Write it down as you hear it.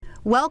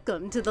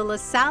Welcome to the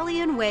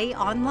Lasallian Way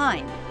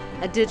Online,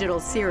 a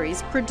digital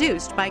series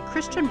produced by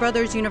Christian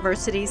Brothers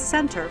University's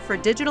Center for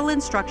Digital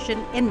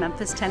Instruction in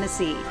Memphis,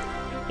 Tennessee.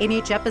 In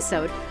each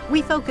episode,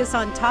 we focus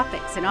on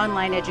topics in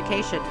online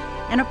education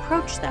and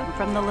approach them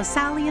from the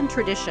Lasallian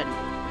tradition.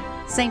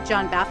 St.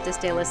 John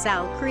Baptist de La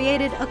Salle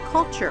created a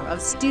culture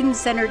of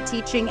student-centered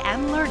teaching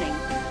and learning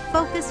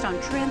focused on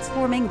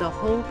transforming the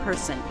whole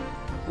person.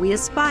 We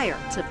aspire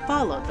to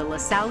follow the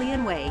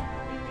Lasallian Way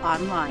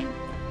online.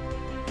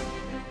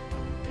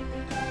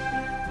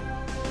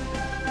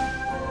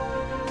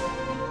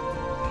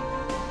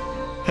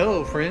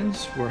 Hello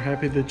friends, we're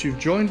happy that you've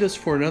joined us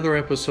for another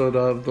episode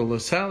of the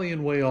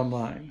Lasallian Way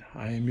Online.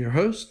 I am your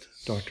host,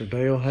 Dr.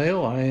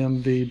 Hale. I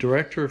am the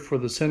Director for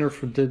the Center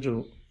for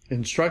Digital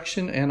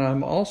Instruction, and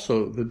I'm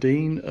also the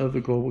Dean of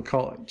the Global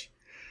College.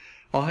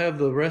 I'll have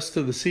the rest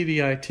of the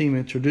CDI team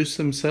introduce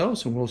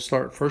themselves, and we'll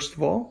start first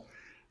of all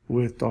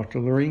with Dr.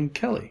 Lorene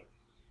Kelly.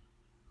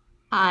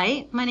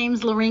 Hi, my name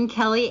is Lorene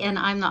Kelly, and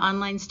I'm the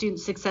Online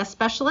Student Success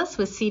Specialist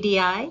with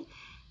CDI.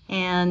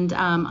 And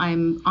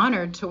I'm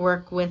honored to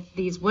work with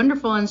these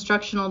wonderful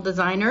instructional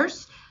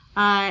designers.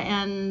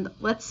 And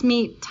let's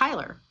meet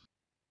Tyler.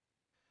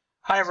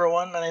 Hi,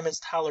 everyone. My name is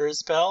Tyler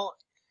Isbell.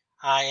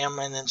 I am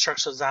an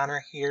instructional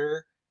designer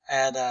here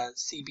at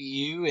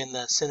CBU in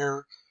the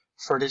Center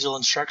for Digital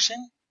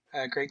Instruction.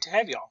 Great to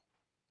have y'all.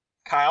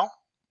 Kyle?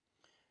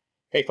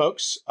 Hey,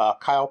 folks.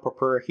 Kyle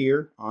Perper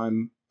here.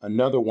 I'm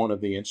another one of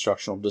the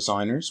instructional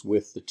designers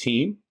with the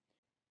team.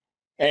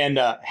 And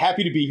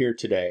happy to be here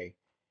today.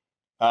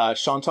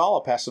 Chantal,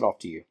 I'll pass it off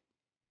to you.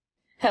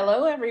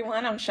 Hello,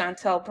 everyone. I'm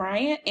Chantal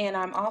Bryant, and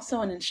I'm also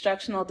an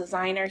instructional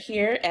designer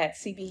here at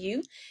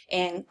CBU,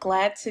 and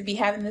glad to be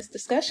having this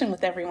discussion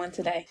with everyone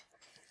today.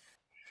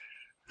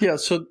 Yeah,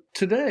 so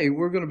today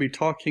we're going to be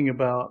talking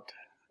about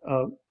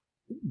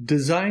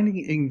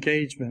designing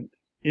engagement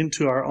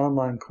into our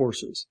online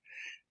courses.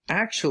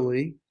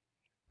 Actually,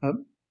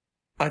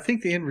 I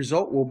think the end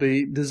result will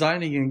be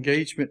designing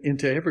engagement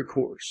into every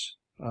course.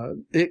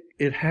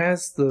 It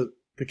has the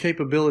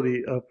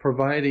capability of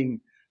providing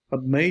a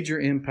major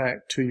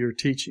impact to your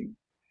teaching.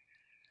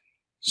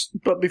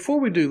 But before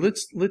we do,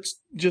 let's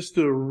just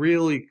do a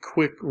really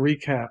quick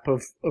recap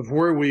of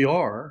where we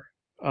are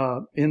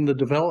in the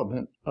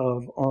development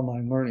of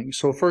online learning.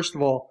 So first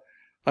of all,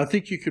 I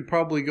think you could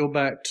probably go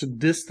back to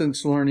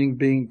distance learning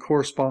being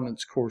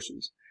correspondence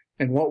courses.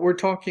 And what we're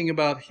talking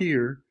about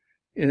here,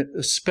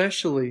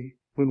 especially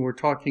when we're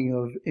talking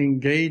of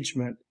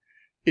engagement,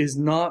 is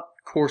not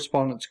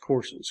correspondence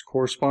courses.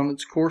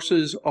 Correspondence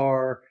courses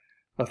are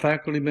a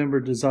faculty member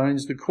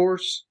designs the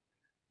course,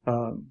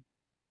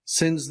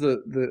 sends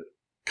the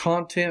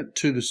content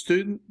to the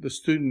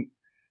student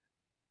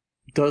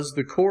does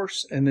the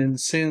course, and then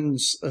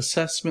sends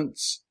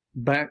assessments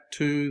back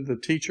to the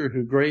teacher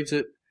who grades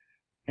it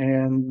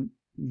and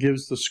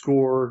gives the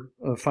score,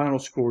 a final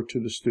score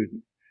to the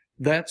student.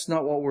 That's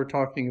not what we're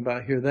talking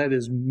about here. That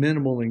is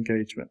minimal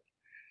engagement.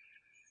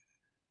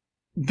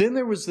 Then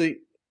there was the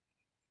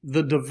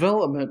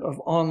development of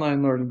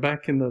online learning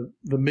back in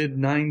the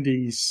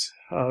mid-90s.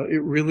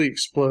 It really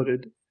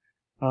exploded.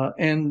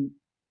 And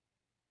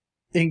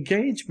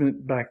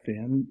engagement back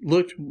then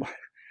looked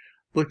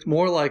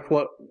more like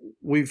what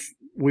we've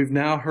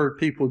now heard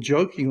people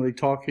jokingly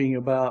talking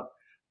about,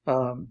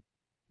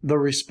 the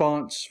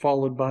response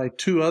followed by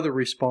two other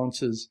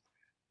responses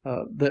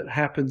that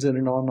happens in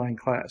an online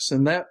class.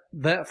 And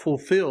that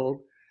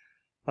fulfilled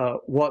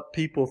what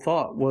people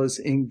thought was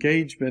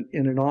engagement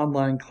in an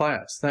online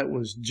class. That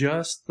was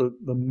just the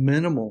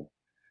minimal,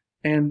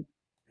 and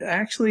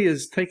actually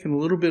has taken a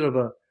little bit of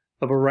a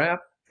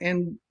rap,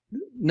 and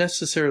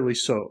necessarily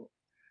so.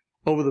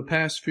 Over the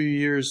past few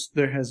years,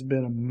 there has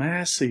been a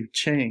massive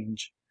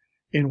change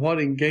in what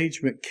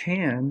engagement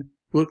can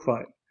look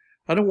like.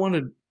 I don't want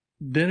to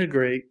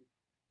denigrate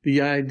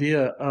the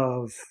idea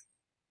of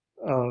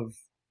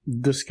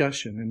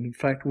discussion, and in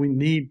fact, we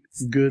need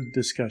good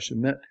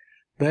discussion.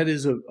 That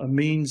is a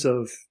means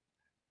of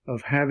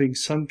having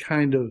some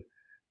kind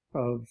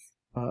of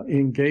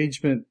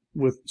engagement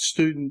with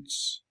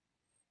students,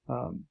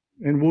 and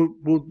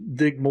we'll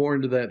dig more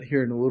into that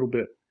here in a little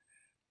bit.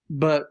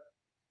 But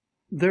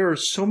there are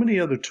so many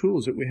other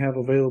tools that we have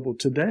available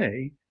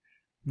today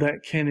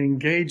that can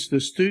engage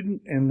the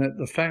student, and that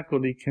the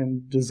faculty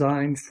can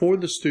design for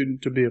the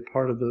student to be a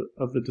part of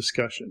the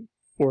discussion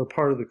or a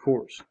part of the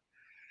course.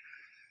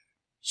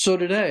 So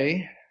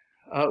today,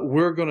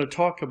 we're going to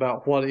talk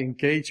about what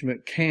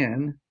engagement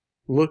can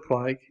look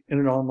like in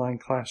an online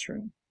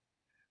classroom.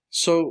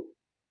 So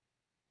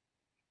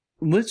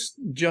let's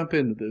jump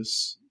into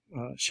this,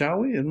 shall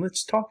we? And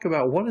let's talk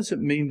about what does it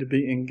mean to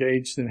be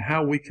engaged and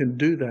how we can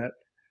do that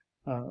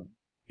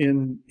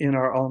in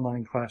our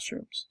online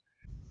classrooms.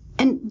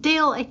 And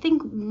Dale, I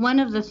think one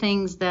of the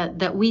things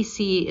that we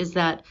see is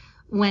that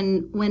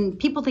when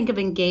people think of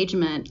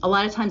engagement, a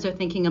lot of times they're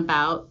thinking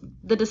about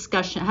the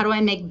discussion. How do I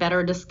make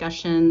better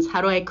discussions?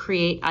 How do I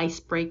create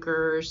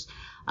icebreakers?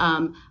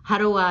 How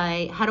do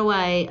I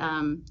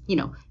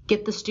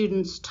get the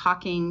students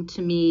talking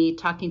to me,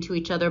 talking to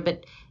each other?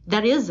 But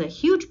That is a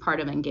huge part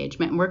of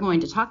engagement, and we're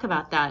going to talk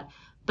about that.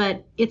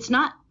 But it's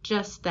not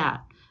just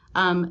that.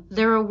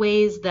 There are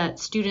ways that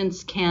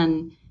students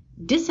can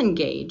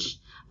disengage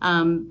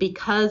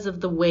because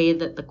of the way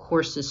that the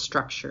course is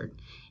structured.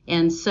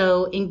 And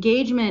so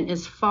engagement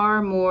is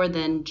far more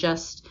than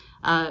just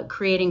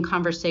creating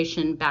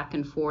conversation back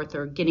and forth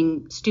or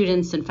getting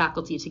students and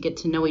faculty to get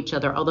to know each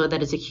other, although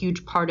that is a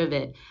huge part of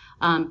it.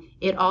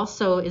 It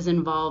also is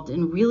involved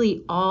in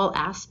really all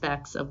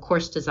aspects of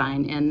course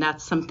design, and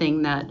that's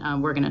something that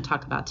we're going to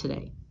talk about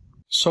today.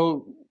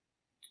 So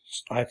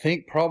I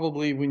think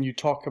probably when you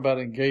talk about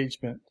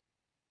engagement,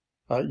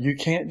 you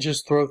can't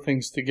just throw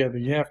things together.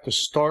 You have to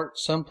start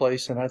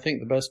someplace, and I think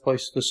the best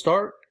place to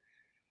start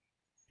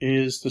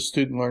is the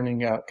student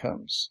learning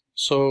outcomes.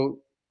 So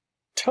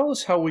tell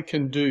us how we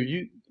can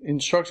do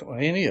instruction.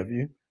 Any of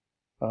you,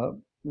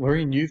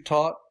 Lorene, you've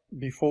taught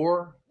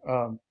before.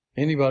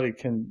 Anybody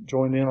can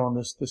join in on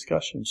this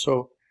discussion.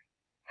 So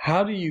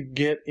how do you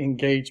get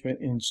engagement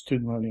in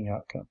student learning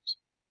outcomes?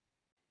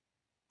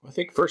 I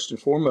think first and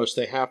foremost,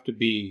 they have to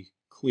be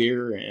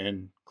clear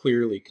and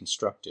clearly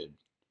constructed,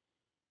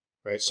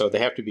 right? So they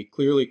have to be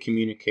clearly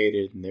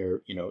communicated, and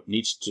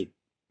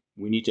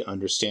we need to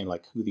understand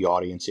like who the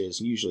audience is,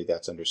 and usually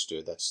that's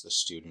understood. That's the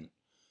student.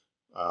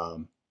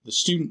 The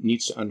student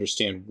needs to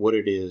understand what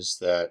it is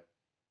that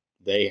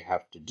they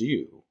have to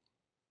do,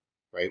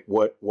 right?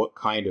 What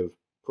kind of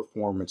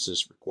performance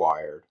is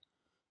required,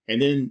 and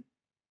then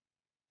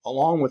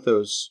along with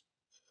those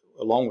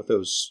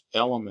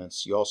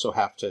elements, you also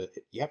have to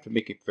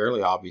make it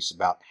fairly obvious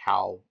about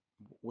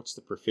what's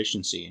the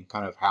proficiency and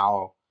kind of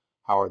how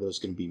are those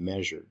going to be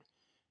measured.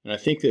 And I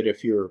think that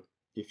if your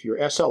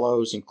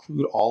SLOs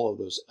include all of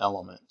those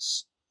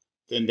elements,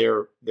 then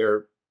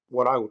they're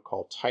what I would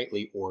call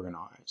tightly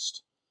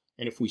organized.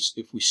 And if we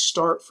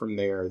start from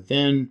there,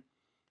 then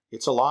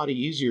it's a lot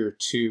easier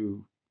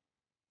to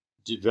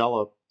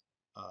develop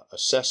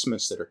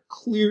assessments that are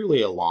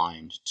clearly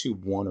aligned to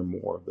one or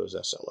more of those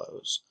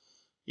SLOs.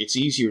 It's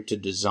easier to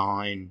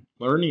design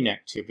learning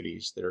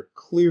activities that are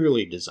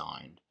clearly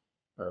designed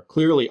or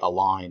clearly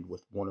aligned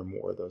with one or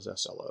more of those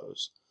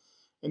SLOs.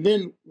 And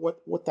then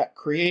what that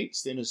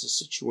creates then is a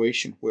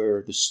situation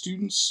where the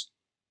students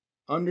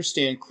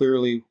understand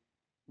clearly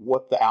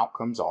what the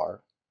outcomes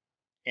are.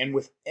 And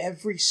with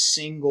every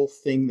single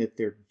thing that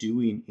they're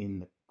doing in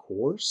the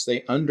course,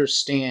 they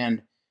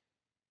understand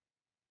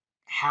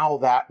how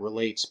that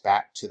relates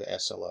back to the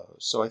SLOs.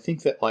 So I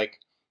think that like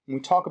when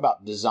we talk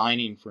about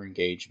designing for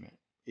engagement,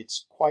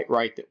 it's quite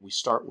right that we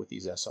start with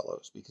these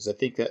SLOs, because I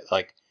think that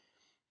like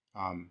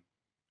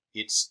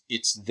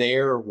it's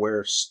there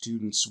where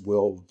students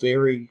will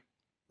very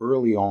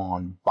early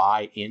on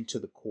buy into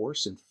the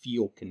course and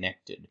feel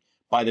connected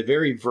by the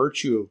very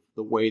virtue of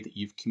the way that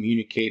you've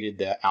communicated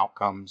the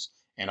outcomes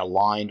and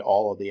aligned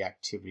all of the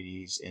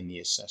activities and the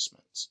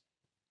assessments.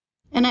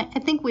 And I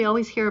think we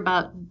always hear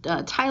about,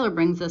 Tyler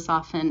brings this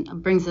up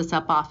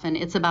often,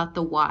 it's about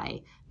the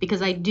why.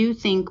 Because I do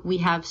think we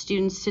have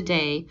students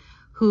today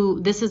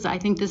who, I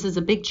think this is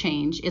a big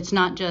change. It's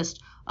not just,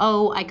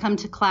 oh, I come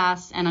to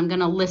class and I'm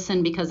going to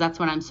listen because that's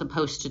what I'm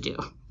supposed to do.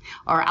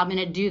 Or I'm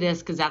going to do this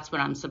because that's what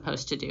I'm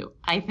supposed to do.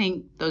 I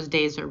think those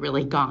days are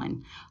really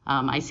gone.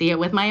 I see it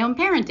with my own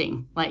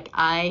parenting. Like,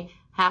 I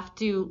have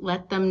to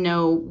let them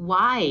know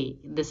why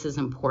this is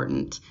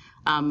important.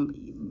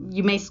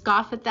 You may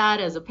scoff at that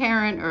as a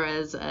parent or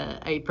as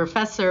a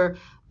professor,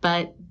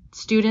 but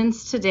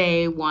students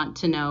today want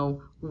to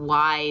know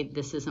why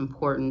this is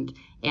important.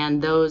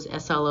 And those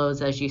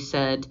SLOs, as you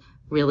said,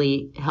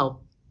 really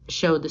help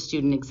show the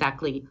student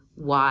exactly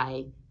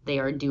why they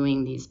are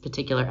doing these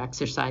particular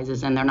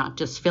exercises, and they're not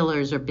just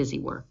fillers or busy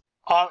work.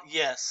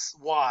 Yes,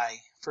 why,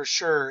 for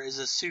sure, is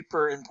a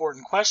super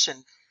important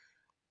question.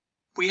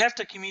 We have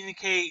to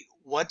communicate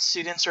what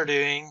students are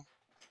doing,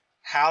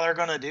 how they're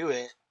going to do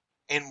it,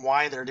 and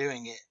why they're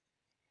doing it.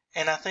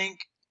 And I think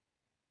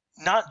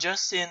not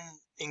just in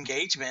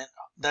engagement,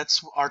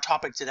 that's our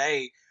topic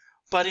today,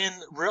 but in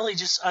really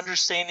just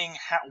understanding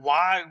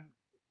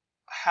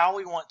how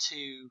we want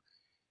to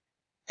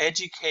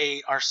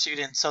educate our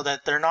students so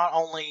that they're not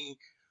only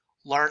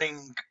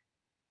learning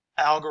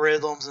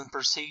algorithms and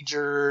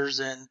procedures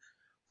and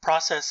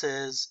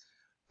processes,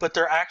 but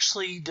they're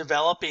actually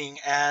developing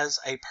as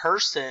a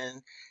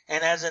person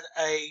and as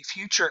a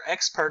future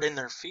expert in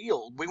their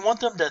field. We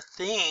want them to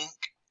think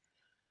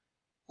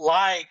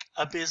like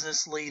a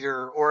business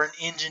leader or an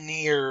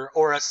engineer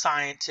or a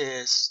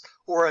scientist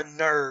or a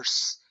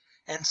nurse.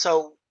 And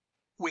so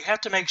we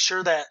have to make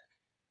sure that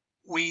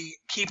we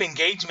keep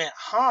engagement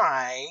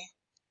high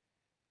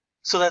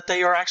so that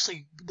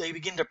they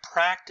begin to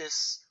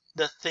practice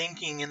the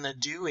thinking and the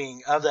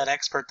doing of that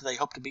expert that they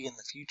hope to be in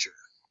the future.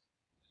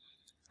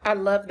 I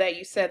love that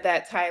you said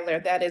that, Tyler.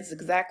 That is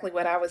exactly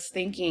what I was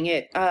thinking.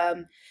 It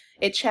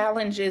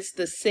challenges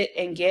the sit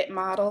and get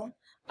model.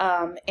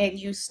 And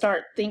you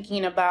start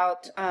thinking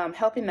about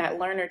helping that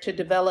learner to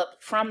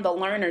develop from the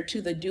learner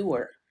to the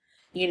doer.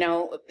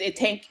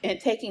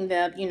 Taking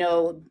them,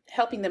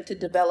 helping them to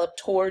develop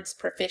towards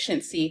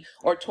proficiency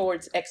or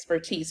towards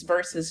expertise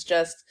versus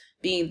just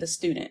being the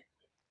student?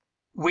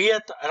 We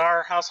at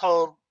our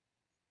household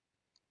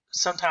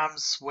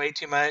sometimes way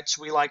too much.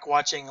 We like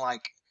watching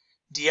like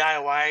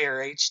DIY or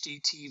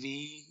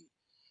HGTV,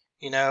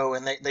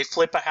 and they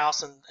flip a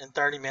house in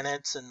 30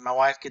 minutes, and my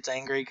wife gets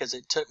angry because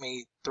it took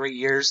me 3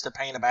 years to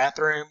paint a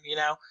bathroom,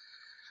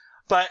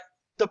 But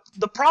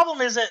the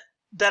problem isn't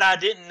that I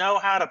didn't know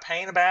how to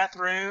paint a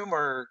bathroom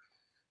or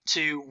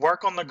to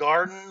work on the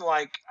garden.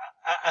 Like,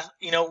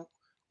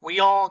 we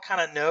all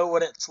kind of know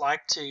what it's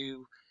like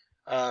to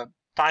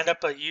find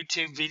up a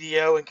YouTube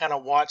video and kind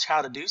of watch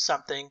how to do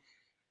something.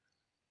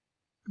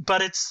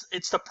 But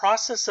it's the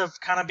process of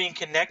kind of being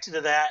connected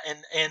to that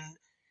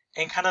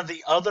and kind of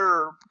the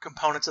other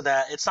components of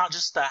that. It's not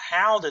just the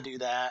how to do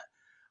that,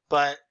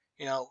 but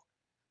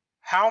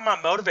how am I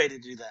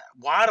motivated to do that?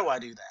 Why do I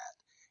do that?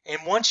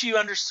 And once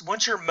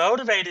you're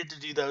motivated to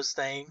do those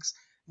things,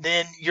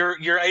 then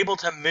you're able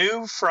to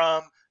move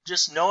from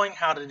just knowing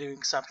how to do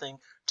something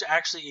to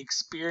actually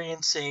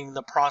experiencing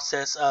the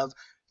process of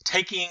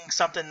taking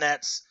something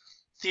that's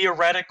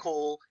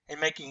theoretical and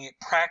making it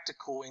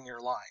practical in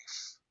your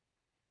life.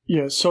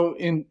 Yeah, so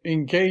in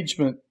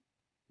engagement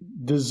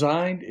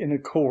designed in a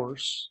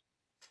course,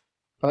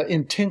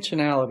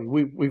 intentionality,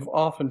 we've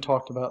often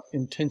talked about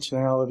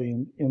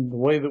intentionality in the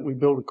way that we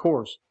build a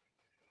course,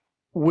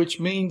 which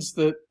means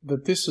that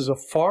this is a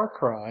far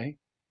cry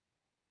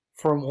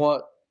from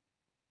what,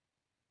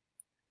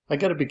 I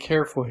got to be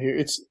careful here,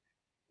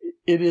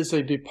 it is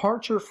a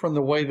departure from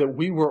the way that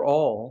we were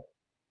all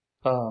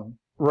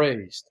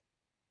raised.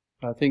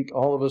 I think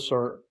all of us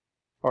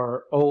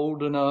are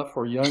old enough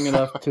or young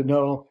enough to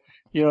know,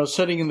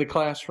 sitting in the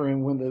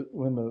classroom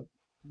when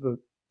the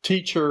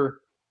teacher,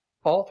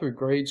 all through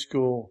grade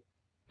school,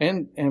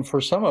 and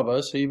for some of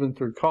us even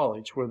through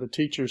college, where the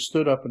teacher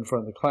stood up in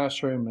front of the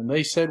classroom and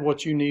they said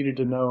what you needed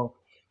to know.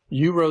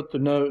 You wrote the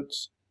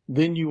notes,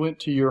 then you went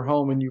to your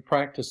home and you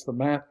practiced the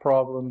math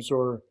problems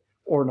or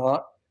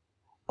not,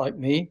 like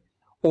me,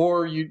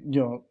 or you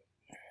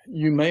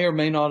may or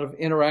may not have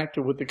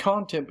interacted with the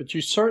content, but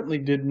you certainly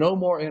did no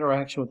more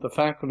interaction with the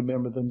faculty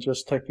member than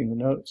just taking the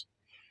notes.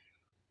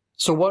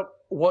 So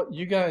what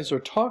you guys are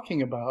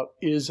talking about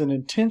is an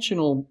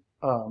intentional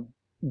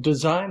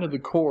design of the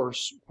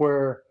course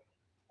where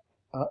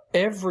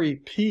every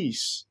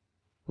piece,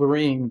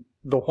 Lorene,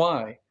 the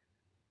why,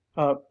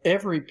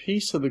 every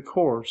piece of the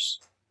course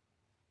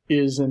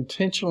is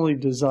intentionally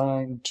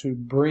designed to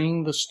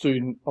bring the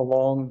student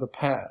along the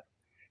path.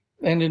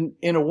 And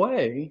in a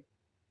way,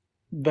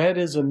 that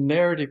is a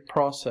narrative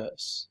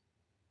process.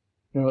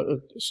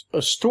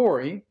 A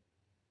story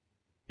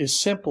is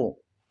simple.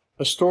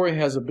 A story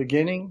has a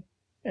beginning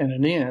and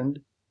an end,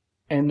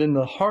 and then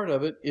the heart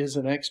of it is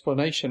an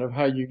explanation of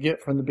how you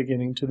get from the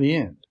beginning to the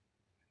end.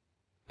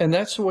 And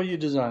that's the way you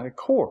design a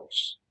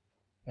course.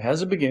 It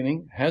has a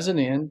beginning, has an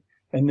end,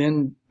 and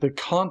then the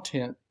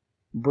content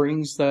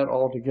brings that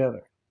all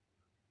together.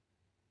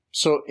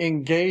 So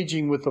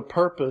engaging with a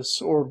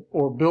purpose or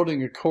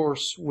building a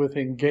course with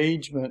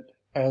engagement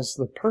as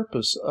the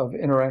purpose of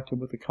interacting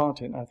with the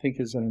content, I think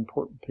is an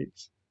important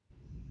piece.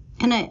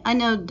 And I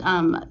know,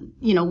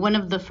 one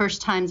of the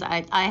first times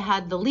I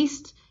had the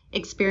least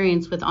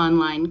experience with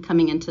online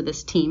coming into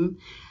this team.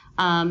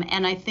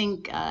 And I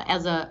think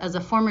as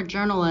a former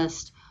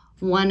journalist,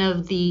 one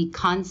of the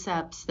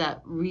concepts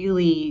that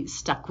really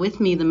stuck with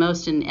me the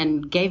most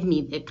and gave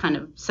me, it kind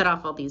of set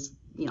off all these,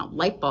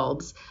 light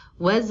bulbs,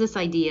 was this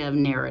idea of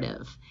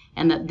narrative.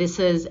 And that this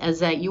is as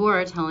that you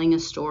are telling a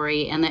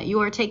story and that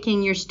you are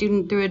taking your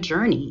student through a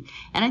journey.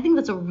 And I think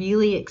that's a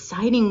really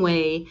exciting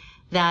way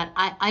that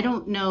I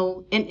don't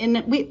know.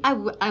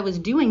 I was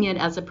doing it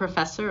as a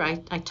professor. I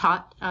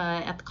taught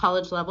at the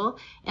college level.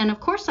 And of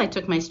course, I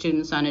took my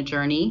students on a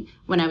journey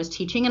when I was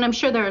teaching. And I'm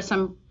sure there are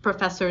some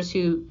professors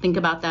who think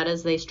about that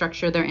as they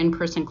structure their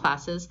in-person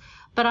classes.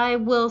 But I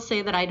will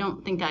say that I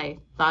don't think I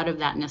thought of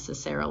that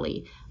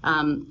necessarily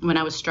when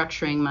I was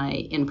structuring my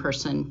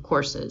in-person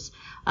courses.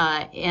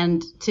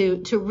 And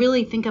to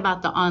really think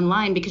about the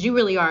online, because you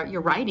really are,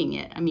 you're writing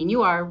it. I mean,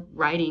 you are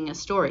writing a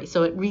story.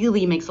 So it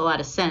really makes a lot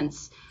of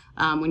sense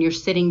when you're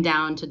sitting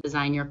down to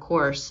design your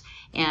course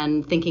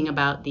and thinking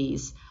about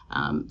these,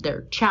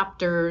 they're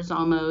chapters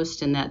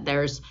almost, and that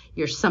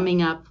you're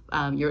summing up,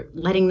 you're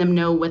letting them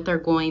know what they're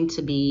going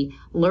to be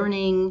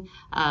learning.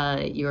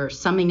 You're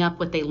summing up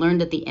what they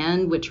learned at the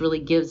end, which really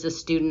gives a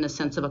student a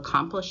sense of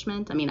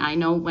accomplishment. I mean, I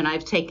know when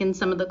I've taken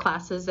some of the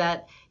classes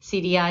that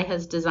CDI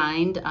has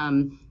designed,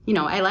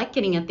 I like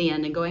getting at the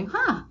end and going,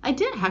 I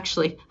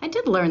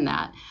did learn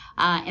that.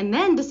 And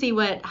then to see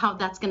how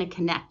that's going to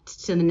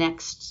connect to the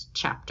next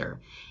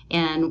chapter.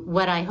 And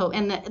what I hope,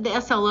 and the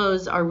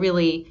SLOs are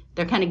really,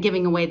 they're kind of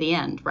giving away the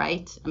end,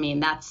 right? I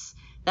mean, that's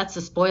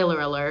a spoiler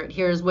alert.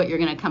 Here's what you're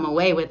going to come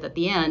away with at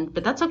the end,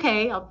 but that's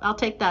okay. I'll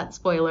take that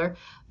spoiler.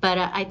 But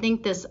I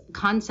think this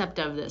concept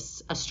of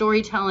a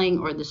storytelling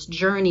or this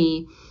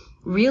journey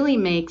really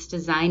makes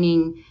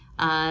designing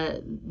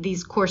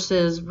these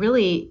courses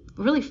really,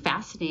 really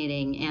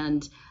fascinating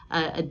and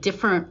a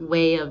different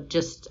way of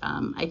just,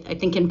 I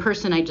think in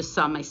person, I just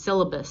saw my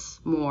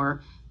syllabus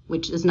more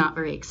which is not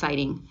very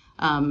exciting.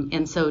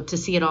 And so to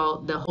see it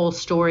all, the whole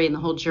story and the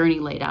whole journey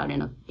laid out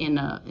in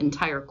an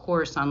entire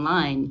course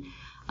online,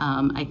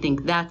 I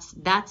think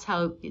that's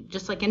how,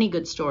 just like any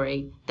good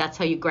story, that's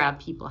how you grab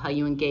people, how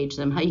you engage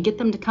them, how you get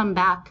them to come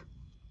back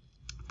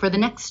for the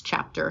next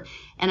chapter.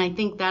 And I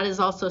think that is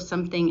also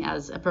something,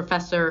 as a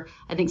professor,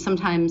 I think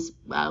sometimes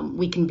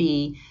we can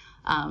be,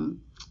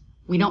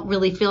 we don't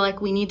really feel like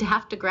we need to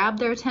have to grab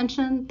their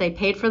attention. They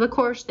paid for the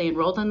course, they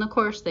enrolled in the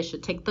course, they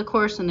should take the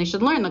course, and they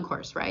should learn the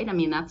course, right? I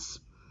mean, that's,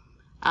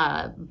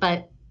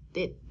 but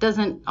it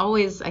doesn't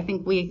always, I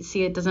think we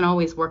see it doesn't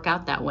always work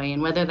out that way.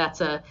 And whether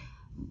that's a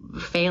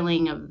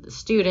failing of the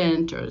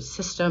student or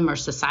system or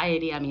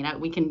society, I mean,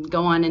 we can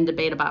go on and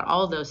debate about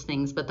all those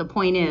things, but the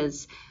point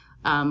is,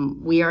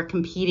 we are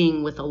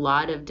competing with a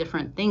lot of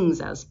different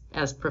things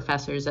as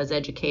professors, as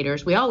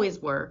educators. We always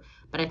were,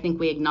 but I think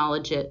we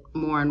acknowledge it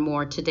more and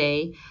more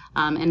today.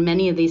 And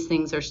many of these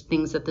things are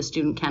things that the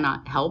student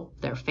cannot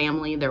help, their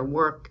family, their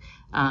work.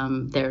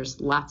 There's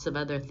lots of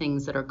other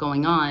things that are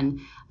going on.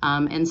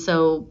 And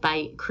so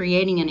by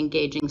creating an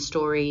engaging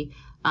story,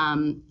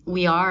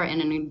 we are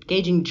in an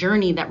engaging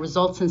journey that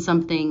results in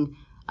something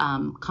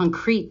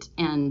concrete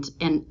and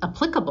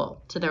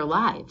applicable to their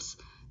lives.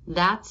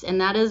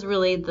 That is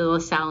really the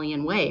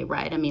Lasallian way,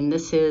 right? I mean,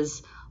 this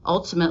is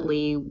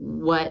ultimately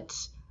what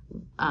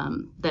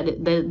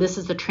this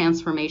is the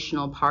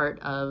transformational part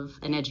of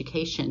an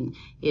education,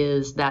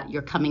 is that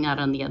you're coming out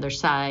on the other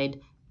side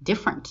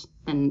different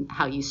than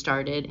how you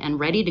started and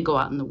ready to go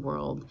out in the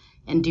world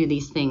and do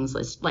these things,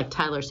 like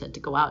Tyler said, to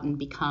go out and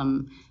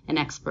become an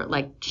expert,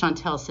 like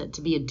Chantel said,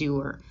 to be a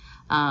doer.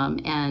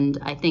 And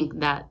I think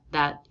that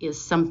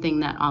is something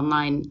that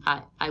online,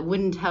 I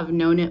wouldn't have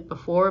known it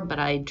before, but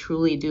I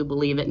truly do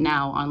believe it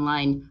now.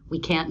 Online,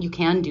 you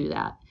can do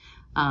that,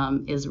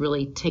 is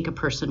really take a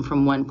person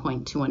from one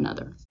point to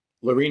another.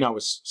 Lorene, I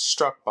was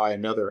struck by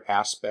another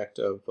aspect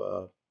of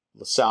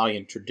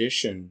Lasallian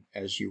tradition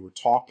as you were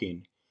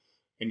talking,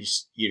 and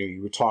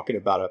you were talking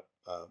about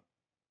a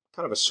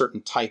kind of a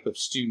certain type of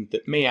student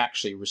that may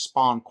actually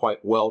respond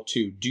quite well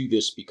to do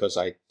this because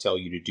I tell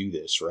you to do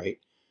this, right?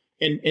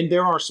 And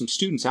there are some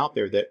students out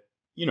there that,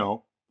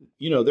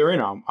 they're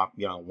in, I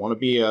want to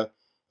be a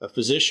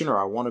physician, or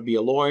I want to be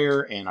a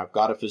lawyer, and I've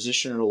got a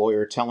physician or a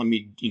lawyer telling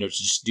me,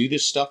 just do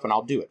this stuff and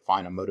I'll do it.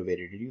 Fine, I'm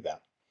motivated to do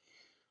that.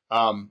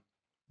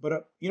 But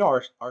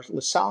our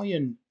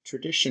Lasallian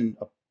tradition,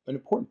 an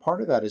important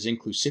part of that is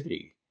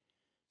inclusivity.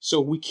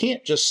 So we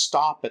can't just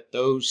stop at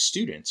those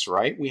students,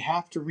 right? We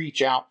have to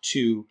reach out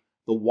to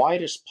the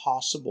widest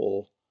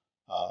possible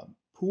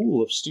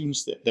pool of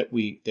students that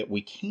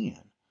we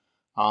can.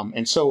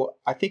 And so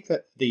I think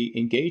that the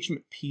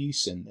engagement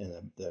piece and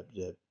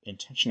the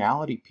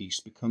intentionality piece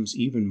becomes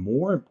even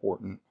more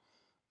important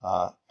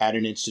at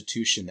an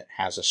institution that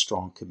has a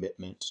strong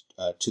commitment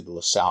to the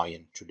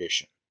Lasallian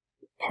tradition.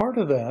 Part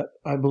of that,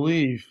 I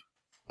believe,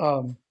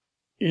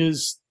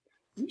 is,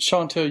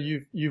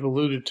 Chantel, you've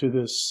alluded to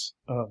this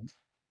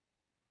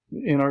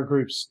in our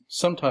groups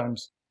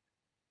sometimes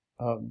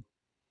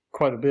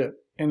quite a bit,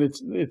 and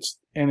it's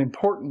an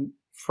important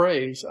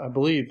phrase, I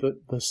believe,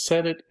 that the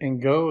set it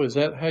and go. Is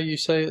that how you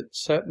say it?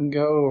 Set and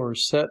go, or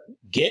set?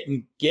 Get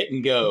and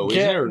go.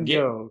 Get and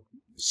go.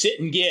 Sit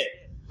and get.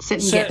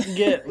 Sit and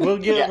get. We'll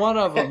get one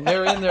of them.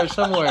 They're in there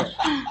somewhere.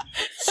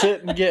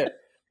 Sit and get.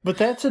 But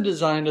that's a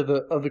design of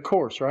the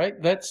course, right?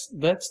 That's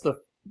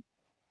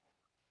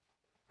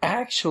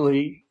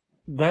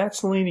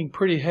leaning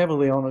pretty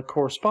heavily on a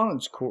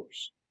correspondence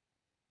course,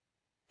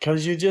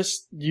 because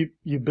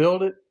you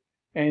build it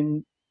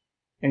and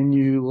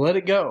you let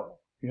it go.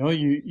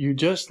 You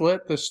just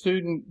let the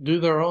student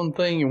do their own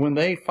thing, and when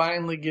they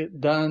finally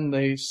get done,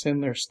 they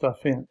send their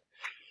stuff in.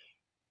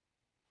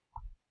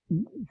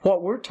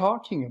 What we're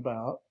talking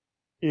about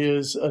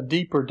is a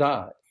deeper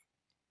dive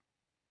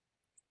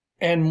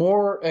and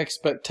more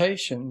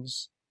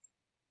expectations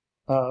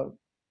than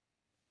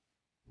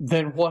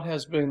what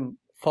has been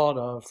thought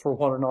of for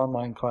what an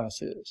online class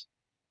is.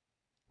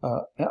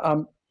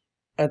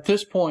 At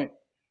this point,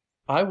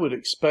 I would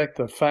expect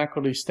the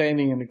faculty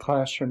standing in the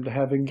classroom to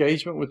have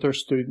engagement with their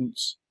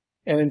students.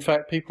 And in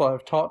fact, people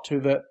I've talked to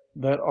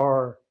that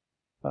are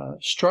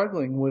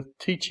struggling with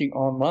teaching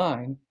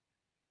online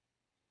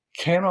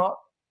cannot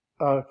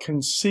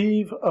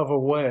conceive of a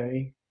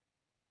way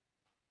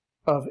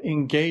of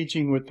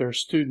engaging with their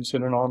students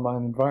in an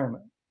online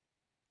environment,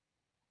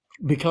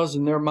 because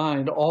in their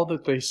mind, all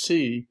that they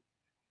see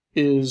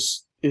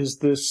is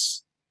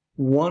this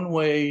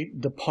one-way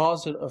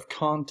deposit of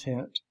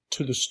content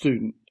to the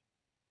student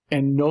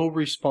and no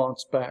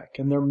response back,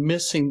 and they're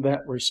missing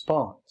that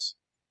response.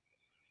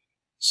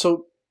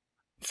 So,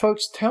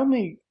 folks, tell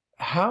me,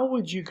 how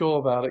would you go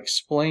about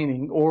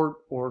explaining or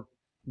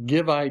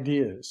give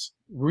ideas,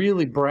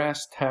 really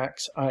brass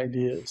tacks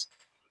ideas,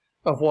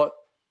 of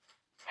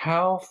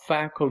how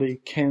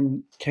faculty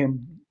can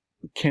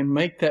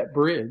make that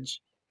bridge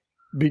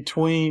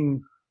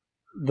between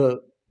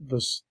the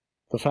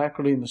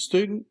faculty and the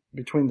student,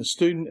 between the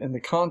student and the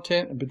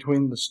content, and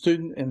between the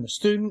student and the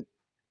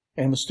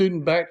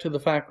student back to the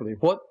faculty?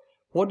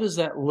 What does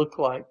that look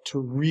like to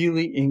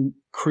really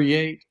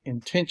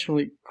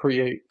intentionally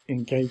create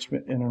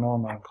engagement in an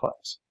online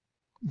class?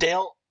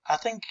 Dale, I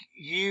think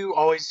you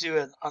always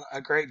do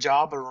a great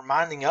job of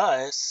reminding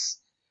us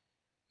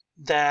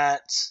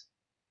that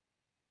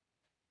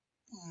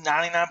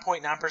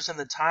 99.9% of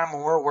the time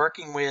when we're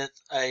working with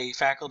a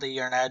faculty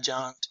or an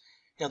adjunct,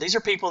 these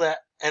are people that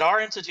at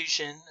our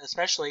institution,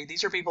 especially,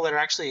 these are people that are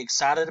actually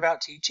excited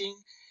about teaching,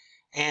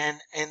 and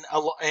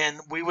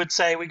we would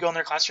say we go in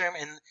their classroom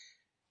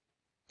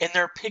and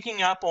they're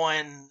picking up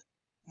on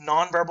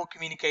nonverbal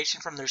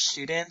communication from their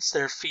students.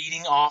 They're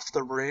feeding off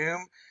the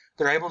room.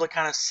 They're able to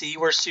kind of see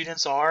where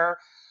students are.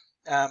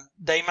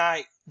 They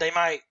might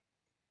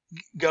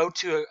go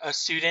to a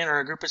student or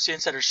a group of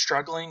students that are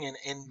struggling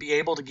and be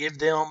able to give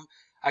them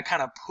a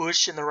kind of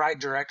push in the right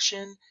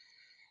direction.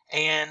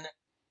 And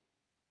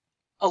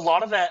a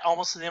lot of that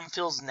almost to them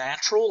feels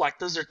natural. Like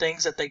those are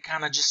things that they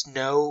kind of just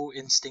know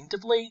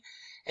instinctively.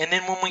 And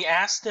then when we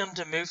ask them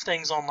to move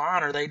things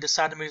online, or they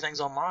decide to move things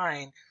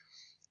online,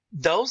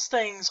 those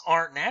things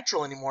aren't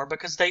natural anymore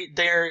because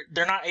they're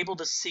not able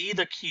to see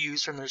the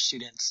cues from their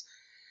students.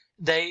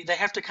 They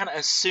have to kind of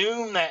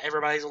assume that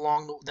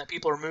that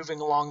people are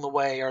moving along the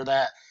way, or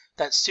that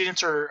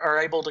students are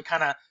able to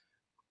kind of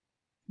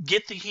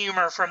get the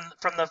humor from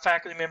the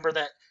faculty member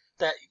that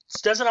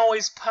doesn't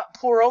always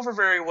pour over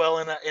very well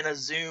in a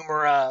Zoom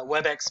or a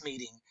WebEx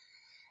meeting.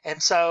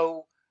 And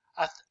so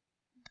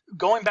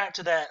going back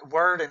to that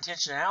word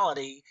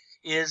intentionality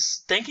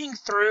is thinking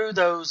through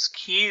those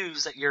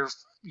cues that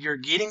you're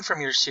getting from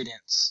your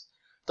students,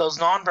 those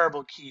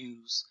nonverbal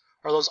cues,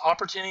 or those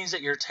opportunities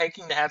that you're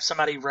taking to have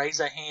somebody raise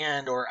a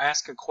hand or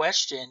ask a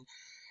question,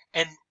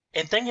 and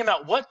thinking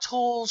about what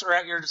tools are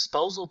at your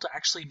disposal to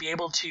actually be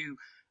able to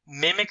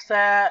mimic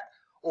that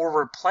or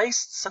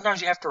replace.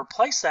 Sometimes you have to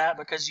replace that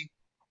because you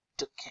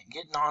can't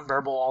get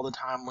nonverbal all the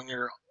time when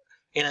you're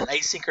in an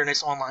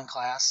asynchronous online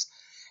class.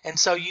 And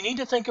so you need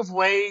to think of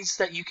ways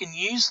that you can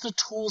use the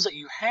tools that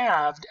you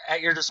have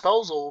at your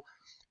disposal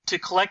to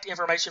collect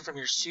information from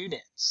your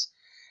students.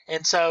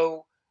 And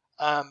so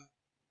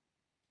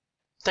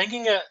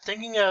thinking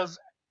of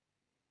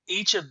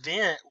each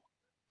event,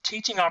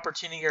 teaching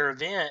opportunity or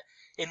event,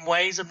 in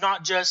ways of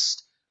not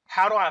just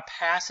how do I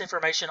pass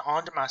information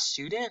on to my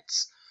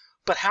students,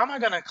 but how am I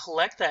going to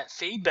collect that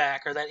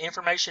feedback or that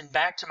information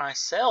back to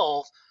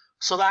myself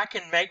so that I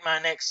can make my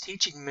next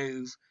teaching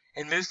move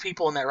and move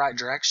people in that right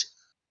direction.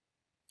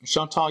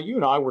 Chantal, you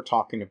and I were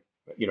talking,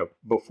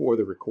 before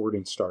the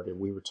recording started,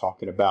 we were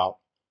talking about,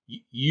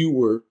 you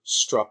were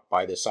struck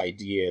by this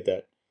idea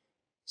that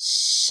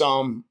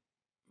some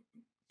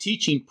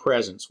teaching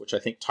presence, which I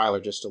think Tyler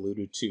just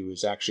alluded to,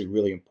 is actually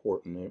really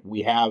important.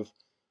 We have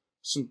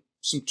some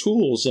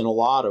tools in a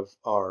lot of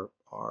our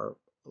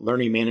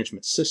learning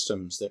management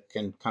systems that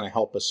can kind of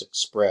help us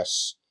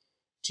express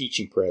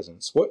teaching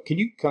presence. What can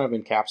you kind of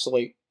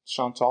encapsulate,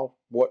 Chantal,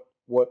 what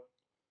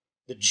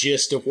the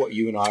gist of what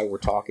you and I were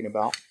talking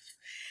about?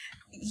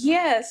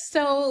 Yes.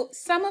 So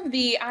some of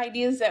the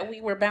ideas that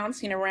we were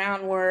bouncing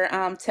around were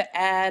to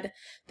add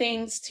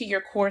things to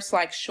your course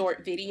like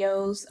short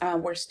videos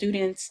where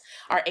students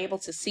are able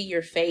to see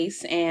your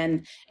face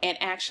and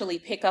actually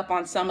pick up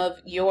on some of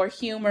your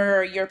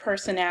humor, your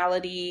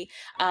personality,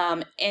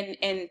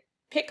 and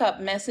pick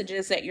up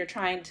messages that you're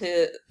trying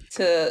to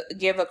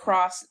give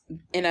across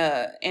in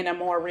a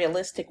more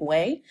realistic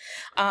way.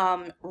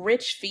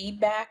 Rich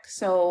feedback,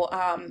 so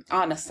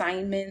on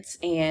assignments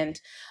and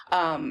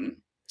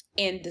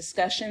in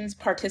discussions,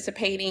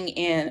 participating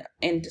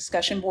in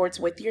discussion boards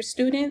with your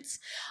students.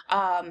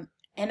 And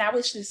I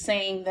was just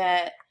saying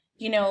that,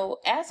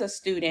 as a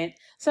student,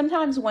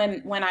 sometimes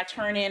when I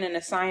turn in an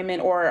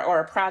assignment or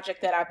a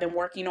project that I've been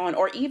working on,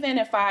 or even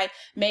if I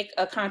make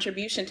a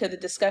contribution to the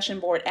discussion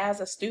board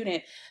as a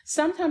student,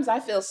 sometimes I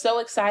feel so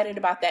excited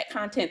about that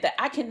content that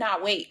I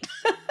cannot wait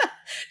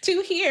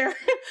to hear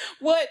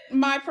what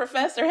my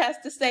professor has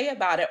to say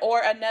about it,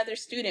 or another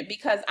student,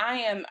 because I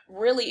am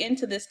really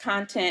into this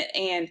content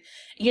and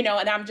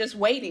I'm just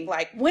waiting,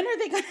 like, when are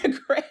they going to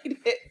grade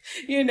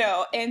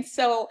it, and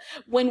so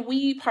when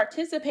we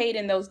participate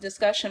in those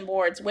discussion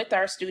boards with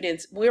our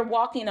students, we're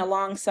walking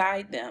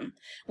alongside them.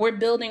 We're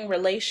building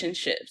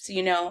relationships,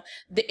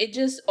 it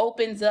just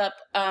opens up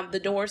the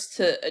doors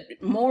to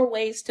more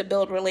ways to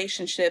build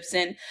relationships.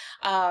 And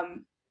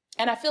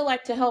I feel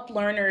like to help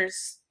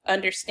learners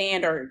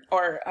understand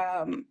or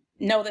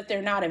know that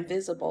they're not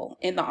invisible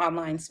in the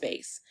online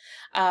space.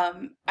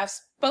 I've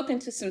spoken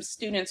to some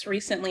students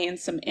recently in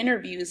some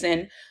interviews,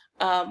 and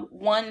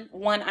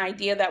one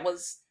idea that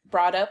was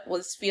brought up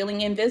was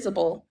feeling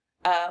invisible,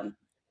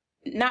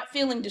 not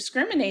feeling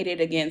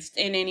discriminated against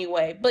in any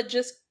way, but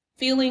just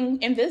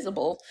feeling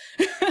invisible,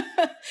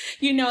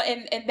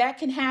 and that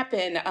can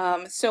happen.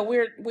 So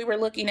we were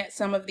looking at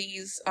some of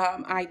these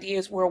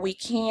ideas where we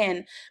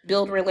can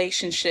build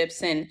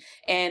relationships and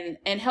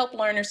help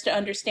learners to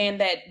understand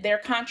that their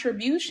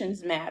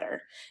contributions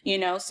matter,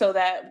 so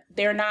that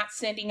they're not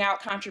sending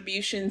out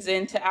contributions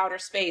into outer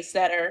space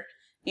that are,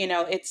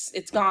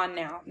 It's gone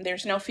now.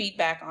 There's no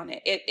feedback on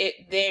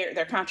it.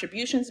 Their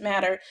contributions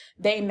matter.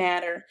 They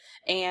matter.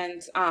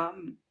 And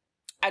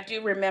I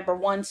do remember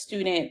one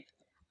student.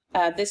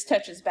 This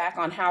touches back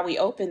on how we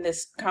opened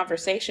this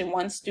conversation.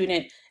 One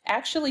student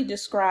actually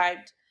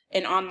described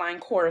an online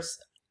course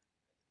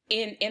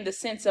in the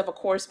sense of a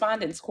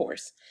correspondence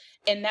course.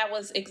 And that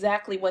was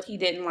exactly what he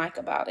didn't like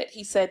about it.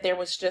 He said there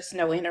was just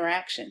no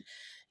interaction.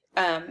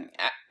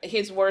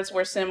 His words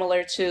were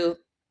similar to,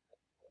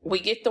 we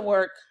get the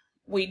work,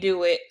 we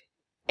do it,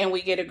 and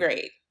we get a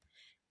grade.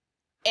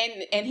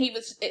 And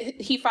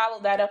he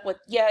followed that up with,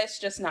 yeah, it's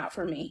just not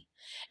for me.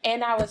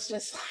 And I was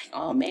just like,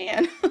 oh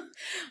man,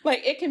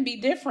 like it can be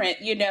different,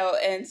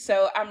 and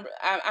so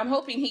I'm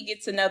hoping he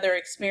gets another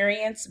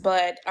experience.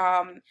 But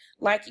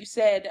like you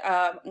said,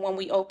 when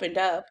we opened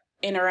up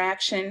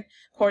interaction,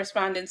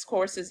 correspondence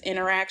courses,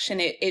 interaction,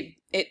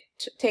 it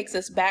takes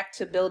us back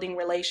to building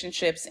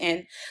relationships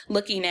and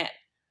looking at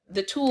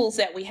the tools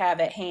that we have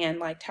at hand,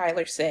 like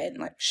Tyler said,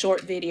 like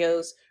short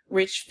videos,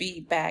 rich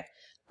feedback,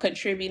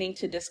 contributing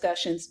to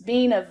discussions,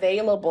 being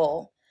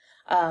available,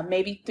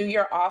 maybe through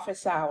your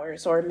office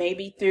hours, or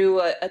maybe through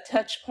a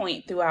touch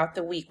point throughout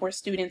the week where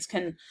students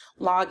can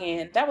log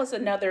in. That was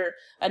another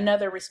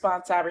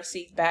response I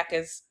received back,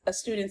 as a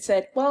student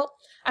said, well,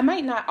 I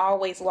might not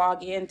always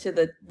log into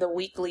the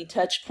weekly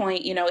touch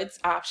point, it's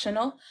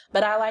optional,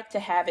 but I like to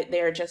have it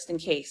there just in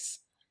case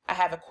I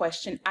have a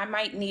question. I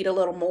might need a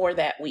little more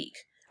that week.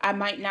 I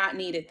might not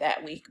need it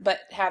that week, but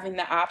having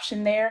the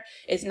option there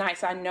is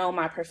nice. I know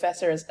my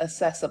professor is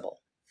accessible.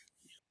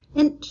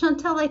 And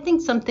Chantel, I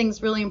think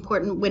something's really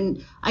important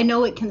when I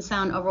know it can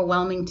sound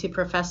overwhelming to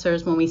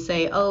professors when we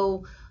say,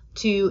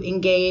 to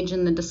engage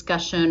in the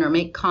discussion or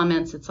make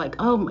comments. It's like,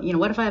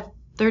 what if I have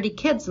 30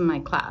 kids in my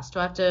class? Do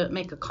I have to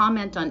make a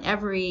comment on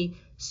every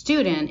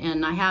student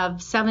and I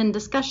have 7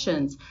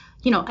 discussions?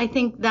 I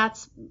think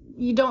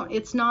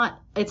it's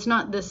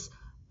not this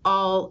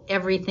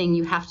everything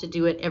you have to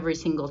do it every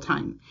single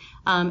time.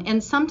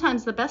 And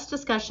sometimes the best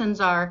discussions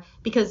are,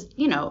 because,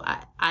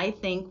 I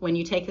think when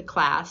you take a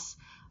class,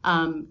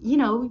 a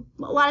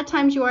lot of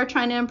times you are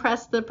trying to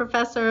impress the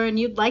professor and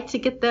you'd like to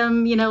get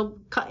them,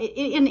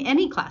 in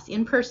any class,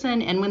 in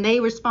person. And when they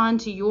respond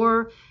to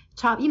your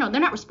top, they're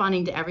not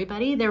responding to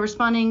everybody. They're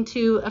responding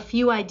to a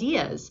few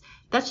ideas.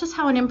 That's just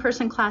how an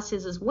in-person class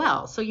is as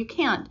well. So you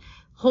can't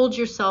hold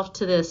yourself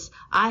to this,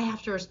 I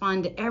have to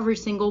respond to every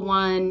single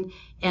one.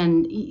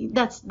 And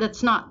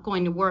that's not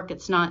going to work.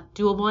 It's not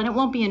doable, and it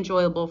won't be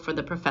enjoyable for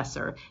the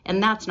professor.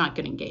 And that's not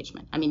good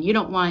engagement. I mean, you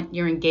don't want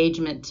your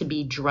engagement to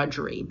be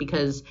drudgery,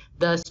 because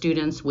the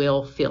students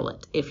will feel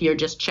it if you're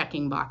just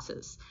checking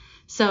boxes.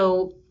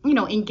 So,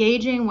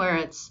 engaging where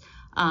it's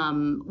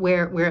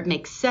where it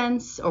makes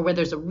sense, or where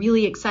there's a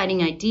really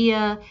exciting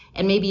idea,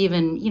 and maybe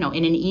even, in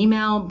an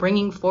email,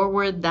 bringing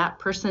forward that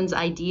person's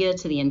idea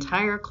to the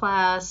entire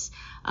class,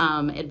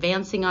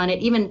 advancing on it,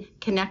 even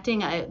connecting.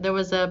 There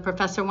was a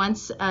professor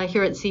once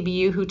here at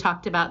CBU who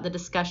talked about the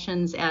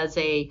discussions as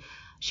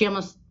she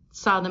almost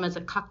saw them as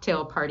a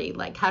cocktail party.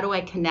 Like, how do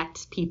I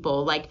connect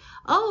people? Like,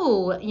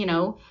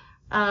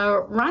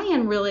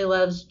 Ryan really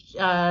loves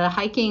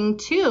hiking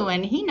too,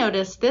 and he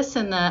noticed this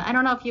I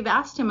don't know if you've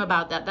asked him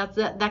about that.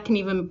 That can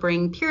even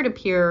bring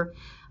peer-to-peer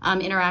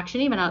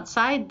interaction, even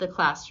outside the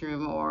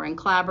classroom, or in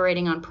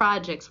collaborating on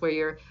projects where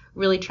you're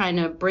really trying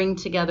to bring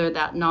together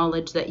that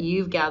knowledge that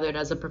you've gathered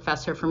as a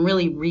professor from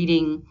really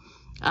reading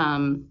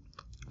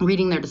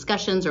their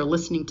discussions or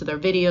listening to their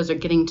videos or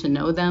getting to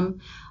know them.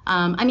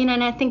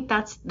 And I think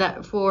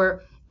that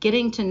for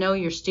getting to know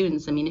your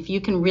students. I mean, if you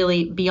can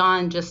really,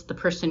 beyond just the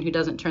person who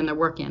doesn't turn their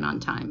work in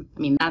on time. I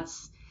mean,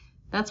 that's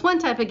one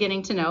type of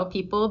getting to know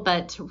people,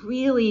 but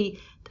really,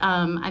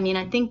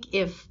 I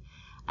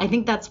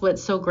think that's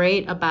what's so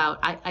great about,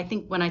 I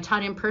think when I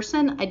taught in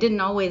person, I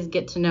didn't always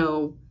get to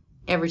know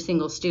every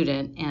single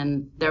student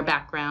and their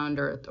background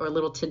or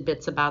little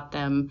tidbits about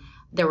them.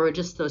 There were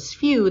just those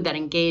few that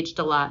engaged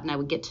a lot, and I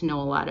would get to know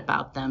a lot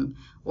about them,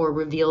 or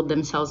revealed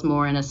themselves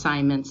more in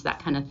assignments,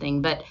 that kind of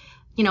thing. But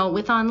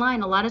with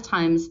online, a lot of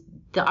times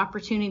the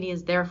opportunity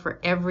is there for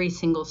every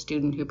single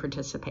student who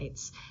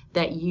participates,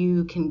 that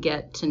you can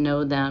get to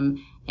know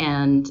them,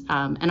 and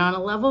on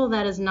a level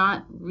that is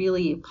not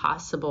really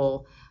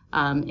possible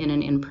in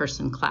an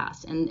in-person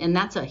class. And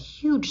that's a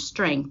huge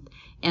strength,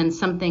 and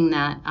something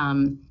that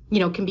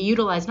can be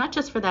utilized not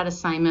just for that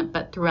assignment,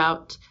 but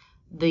throughout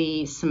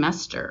the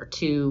semester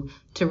to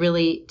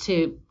really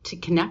to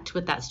connect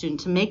with that student,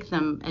 to make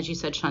them, as you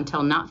said,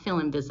 Chantel, not feel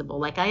invisible.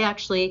 Like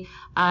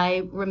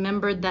I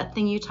remembered that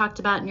thing you talked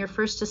about in your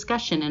first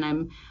discussion,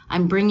 and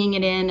I'm bringing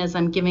it in as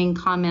I'm giving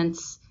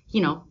comments,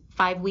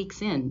 5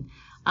 weeks in.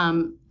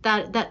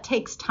 That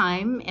takes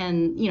time,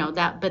 and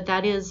but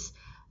that is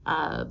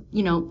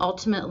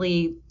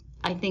ultimately,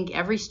 I think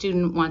every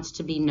student wants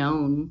to be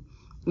known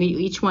we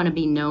each want to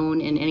be known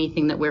in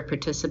anything that we're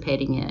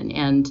participating in.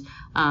 And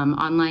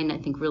online, I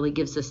think, really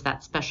gives us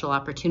that special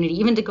opportunity,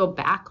 even to go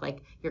back,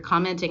 like you're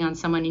commenting on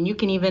someone, and you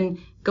can even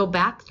go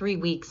back 3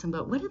 weeks and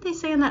go, what did they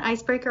say in that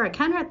icebreaker?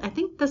 I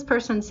think this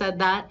person said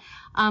that.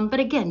 But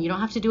again, you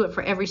don't have to do it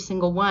for every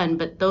single one,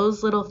 but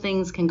those little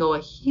things can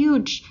go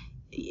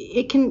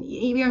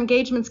your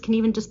engagements can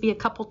even just be a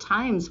couple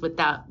times with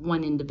that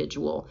one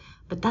individual,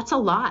 but that's a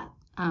lot.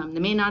 They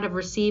may not have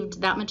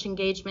received that much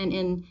engagement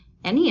in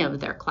any of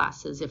their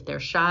classes if they're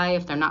shy,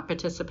 if they're not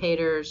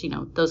participators,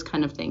 those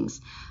kind of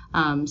things.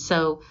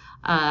 So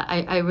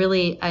I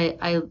really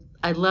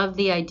love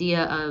the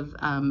idea of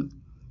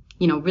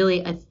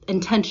really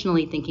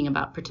intentionally thinking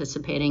about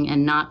participating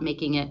and not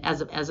making it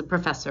as a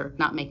professor,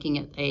 not making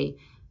it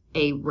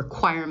a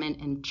requirement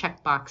and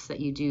checkbox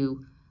that you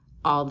do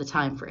all the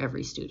time for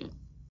every student.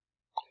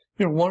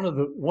 One of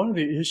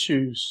the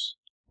issues,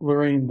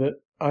 Lorraine, that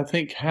I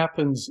think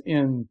happens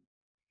in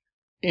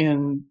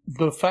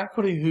the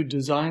faculty who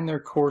design their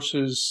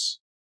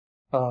courses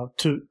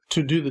to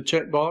do the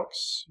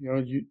checkbox,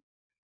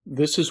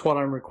 this is what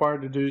I'm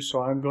required to do,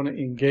 so I'm going to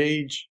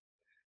engage,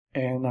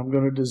 and I'm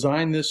going to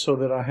design this so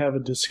that I have a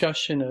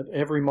discussion at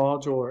every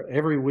module or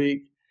every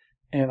week,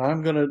 and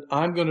I'm going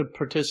to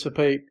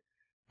participate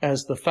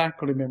as the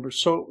faculty member.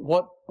 So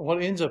what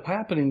ends up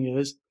happening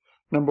is,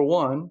 number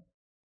one,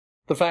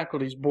 the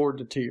faculty's bored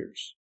to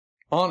tears.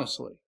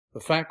 Honestly, the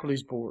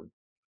faculty's bored.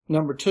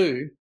 Number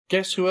two,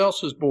 guess who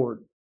else is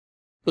bored?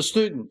 The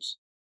students.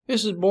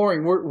 This is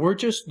boring. We're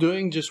just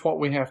doing just what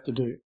we have to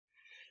do.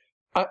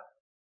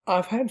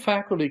 I've had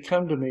faculty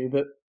come to me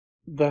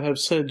that have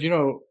said,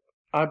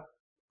 I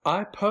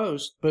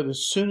post, but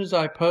as soon as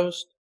I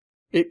post,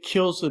 it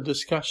kills the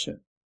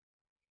discussion.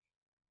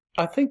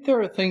 I think there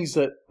are things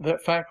that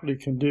faculty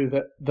can do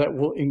that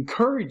will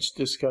encourage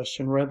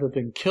discussion rather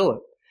than kill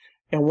it.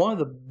 And one of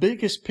the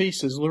biggest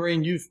pieces,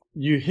 Lorraine,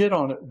 you hit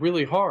on it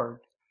really hard,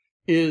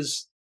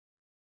 is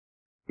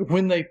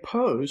when they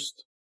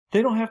post,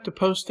 they don't have to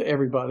post to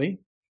everybody,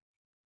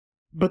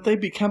 but they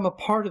become a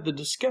part of the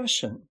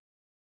discussion.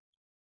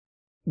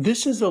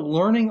 This is a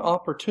learning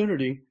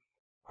opportunity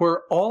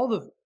where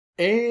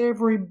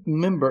every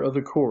member of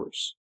the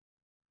course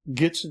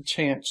gets a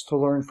chance to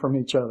learn from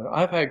each other.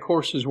 I've had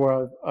courses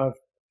where I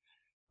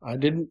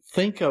didn't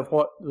think of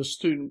what the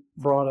student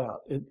brought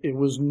out. It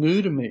was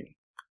new to me.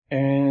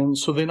 And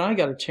so then I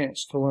got a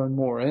chance to learn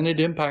more, and it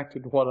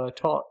impacted what I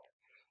taught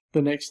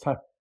the next time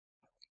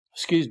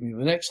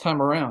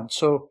around.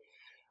 So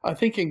I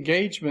think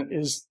engagement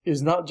is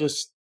not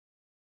just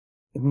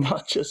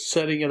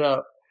setting it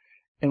up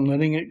and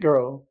letting it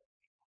grow,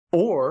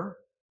 or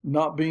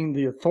not being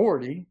the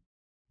authority,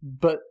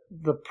 but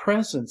the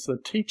presence, the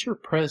teacher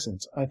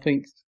presence, I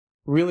think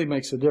really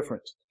makes a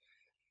difference.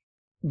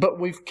 But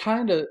we've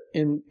kind of,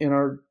 in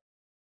our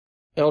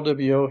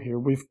LWO here,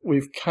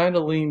 we've kind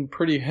of leaned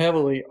pretty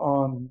heavily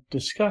on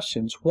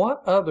discussions.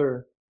 What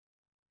other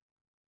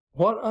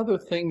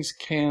things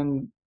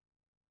can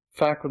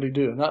faculty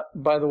do?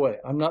 By the way,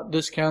 I'm not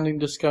discounting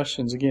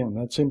discussions. Again,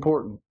 that's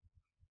important.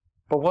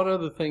 But what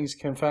other things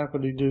can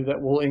faculty do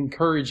that will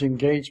encourage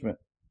engagement?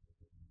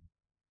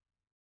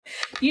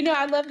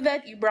 I love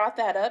that you brought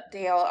that up,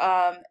 Dale.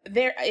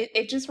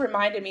 It just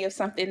reminded me of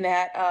something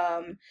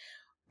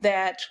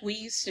that we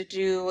used to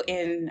do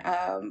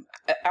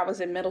I was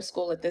in middle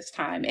school at this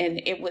time,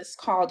 and it was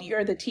called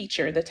You're the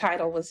Teacher. The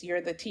title was You're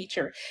the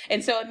Teacher.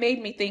 And so it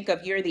made me think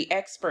of You're the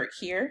Expert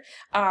Here.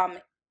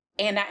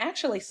 And I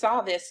actually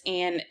saw this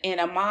in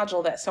a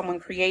module that someone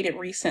created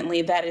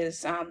recently that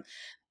is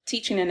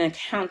teaching an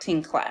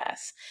accounting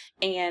class.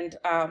 And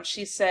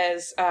she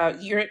says,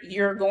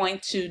 you're going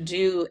to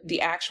do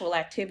the actual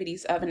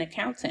activities of an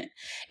accountant.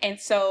 And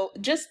so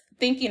just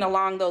thinking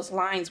along those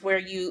lines, where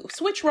you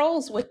switch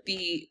roles with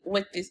the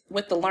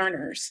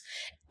learners.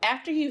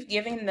 After you've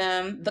given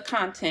them the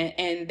content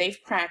and they've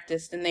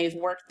practiced and they've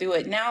worked through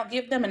it, now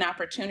give them an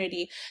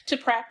opportunity to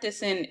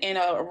practice in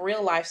a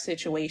real life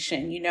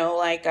situation,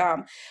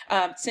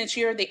 since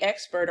you're the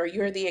expert, or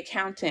you're the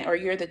accountant, or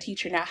you're the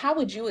teacher, now how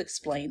would you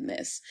explain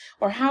this?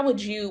 Or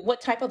what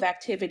type of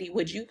activity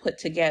would you put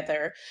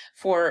together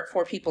for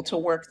people to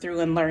work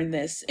through and learn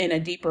this in a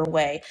deeper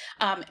way?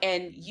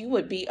 And you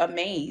would be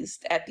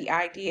amazed at the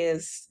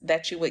ideas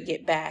that you would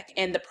get back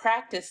and the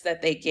practice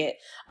that they get.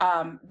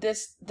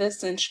 This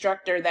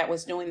instructor that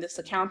was doing this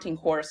accounting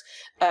course,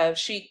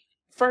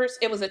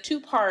 it was a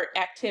 2-part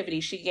activity.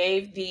 She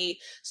gave the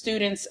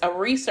students a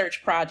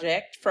research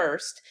project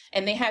first,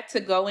 and they had to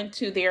go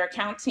into their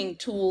accounting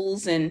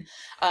tools and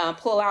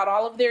pull out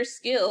all of their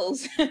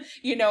skills,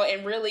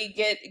 and really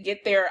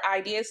get their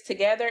ideas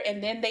together.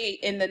 And then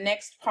in the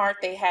next part,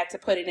 they had to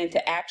put it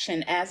into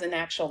action as an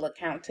actual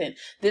accountant.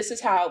 This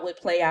is how it would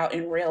play out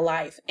in real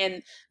life.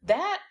 And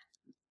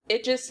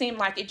it just seemed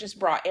like it just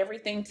brought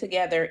everything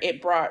together.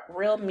 It brought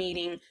real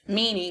meaning.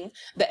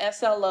 The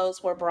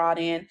SLOs were brought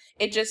in.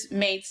 It just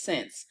made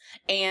sense.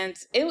 And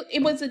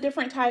it was a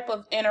different type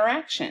of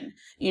interaction.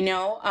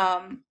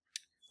 Another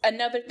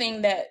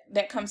thing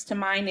that comes to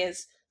mind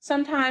is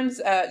sometimes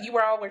you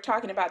all were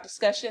talking about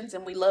discussions,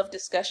 and we love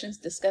discussions.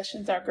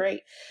 Discussions are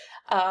great.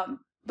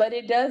 But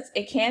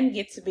it can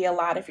get to be a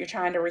lot if you're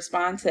trying to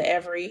respond to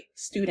every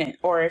student,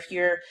 or if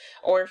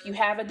you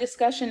have a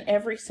discussion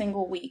every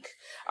single week.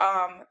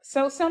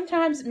 So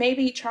sometimes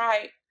maybe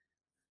try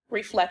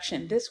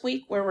reflection. This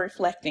week we're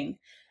reflecting.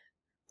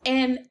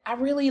 And I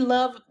really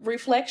love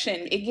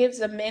reflection. It gives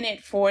a minute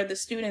for the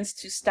students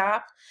to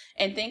stop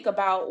and think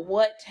about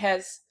what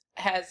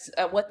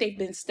what they've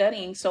been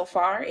studying so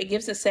far. It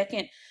gives a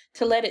second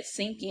to let it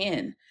sink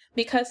in,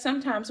 because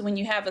sometimes when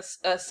you have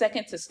a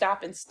second to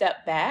stop and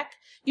step back,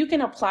 you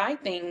can apply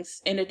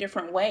things in a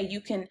different way.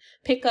 You can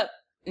pick up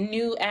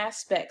new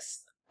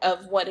aspects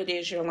of what it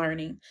is you're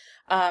learning.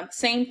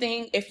 Same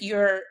thing if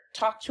you're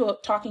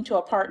talking to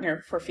a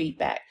partner for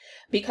feedback,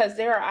 because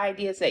there are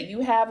ideas that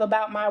you have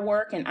about my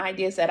work and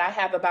ideas that I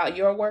have about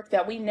your work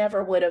that we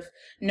never would have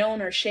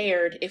known or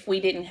shared if we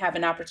didn't have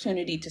an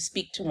opportunity to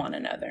speak to one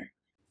another.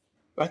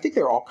 I think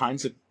there are all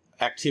kinds of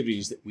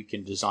activities that we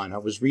can design. I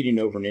was reading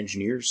over an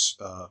engineer's,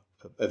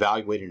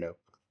 evaluating a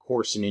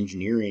course in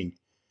engineering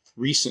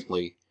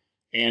recently,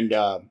 and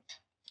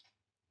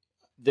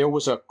there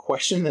was a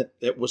question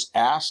that was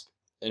asked,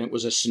 and it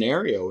was a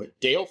scenario.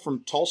 Dale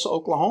from Tulsa,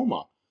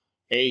 Oklahoma,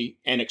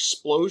 an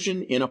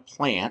explosion in a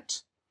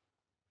plant,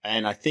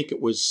 and I think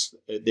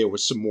there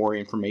was some more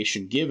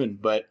information given,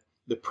 but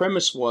the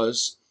premise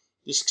was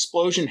this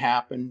explosion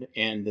happened,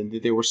 and then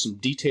there were some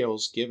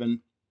details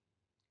given.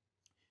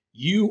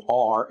 You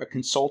are a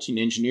consulting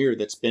engineer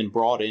that's been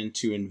brought in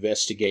to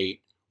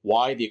investigate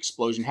why the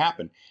explosion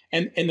happened.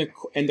 And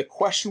the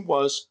question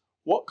was,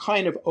 what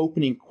kind of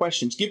opening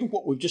questions, given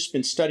what we've just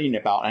been studying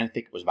about, and I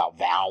think it was about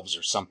valves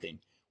or something,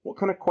 what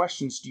kind of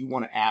questions do you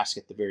want to ask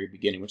at the very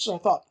beginning? Which I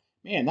thought,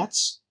 man,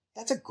 that's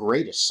a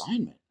great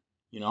assignment,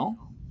 you know?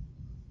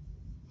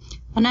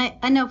 And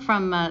I know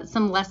from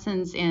some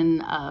lessons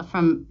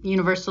from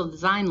universal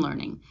design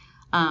learning,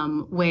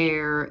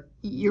 where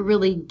you're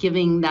really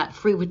giving that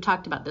we've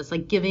talked about this,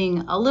 like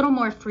giving a little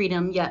more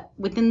freedom, yet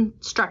within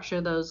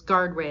structure, those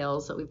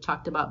guardrails that we've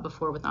talked about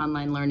before with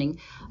online learning,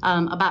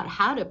 about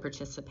how to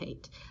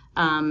participate.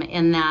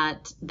 And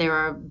that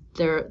there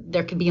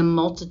could be a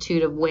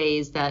multitude of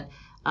ways that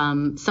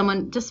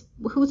someone just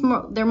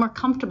they're more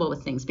comfortable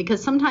with things,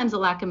 because sometimes a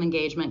lack of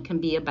engagement can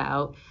be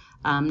about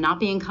not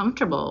being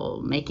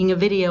comfortable, making a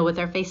video with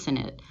their face in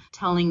it,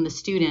 telling the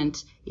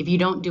student, if you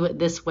don't do it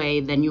this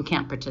way, then you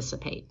can't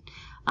participate.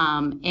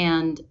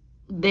 And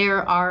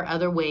there are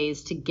other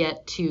ways to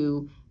get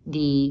to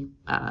the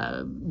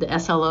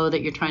SLO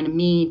that you're trying to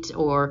meet,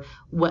 or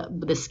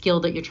the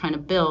skill that you're trying to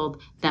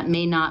build,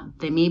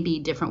 they may be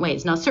different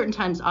ways. Now, certain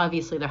times,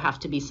 obviously, there have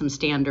to be some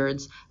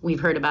standards.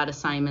 We've heard about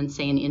assignments,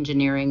 say in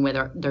engineering,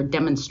 where they're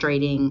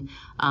demonstrating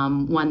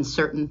one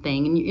certain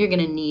thing, and you're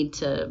going to need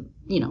to,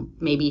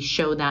 maybe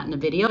show that in a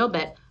video,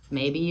 but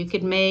maybe you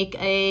could make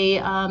a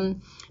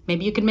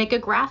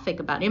infographic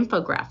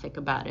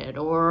about it,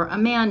 or a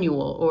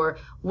manual, or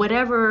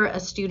whatever a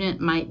student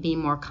might be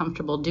more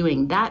comfortable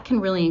doing. That can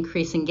really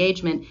increase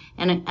engagement.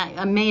 And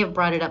I may have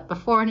brought it up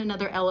before in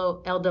another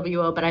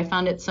LWO, but I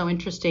found it so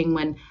interesting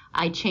when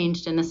I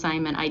changed an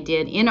assignment I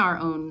did in our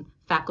own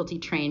faculty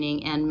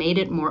training and made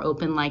it more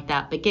open like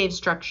that, but gave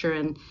structure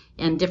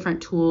and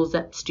different tools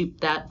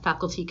that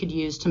faculty could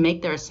use to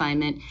make their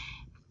assignment.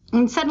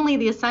 And suddenly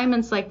the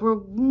assignments they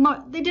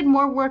did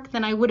more work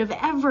than I would have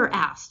ever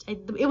asked.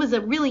 It was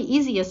a really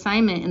easy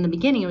assignment in the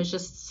beginning. It was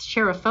just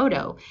share a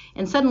photo.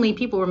 And suddenly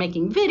people were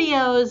making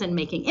videos and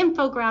making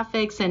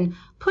infographics and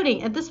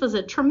this was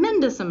a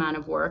tremendous amount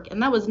of work.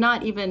 And that was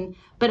not even,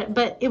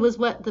 but it was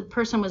what the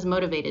person was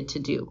motivated to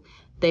do.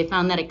 They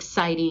found that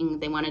exciting.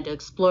 They wanted to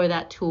explore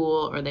that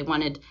tool, or they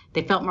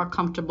felt more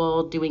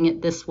comfortable doing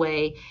it this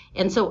way.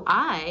 And so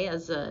I,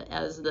 as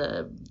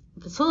the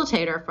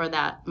facilitator for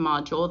that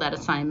module, that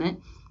assignment,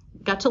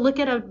 got to look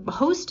at a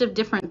host of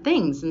different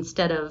things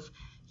instead of,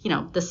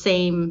 the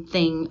same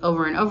thing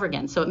over and over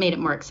again. So it made it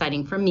more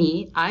exciting for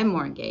me. I'm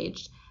more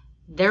engaged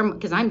there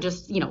because I'm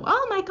just,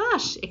 oh my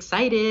gosh,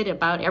 excited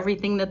about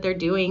everything that they're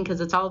doing,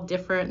 because it's all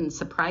different and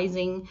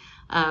surprising,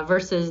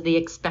 versus the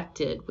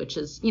expected, which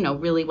is,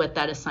 really what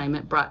that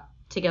assignment brought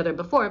together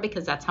before,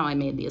 because that's how I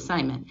made the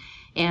assignment.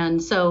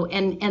 And so,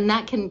 and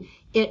that can,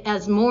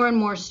 as more and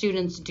more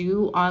students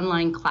do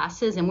online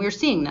classes, and we're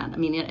seeing that. I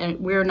mean,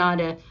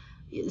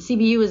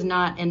 CBU is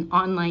not an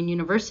online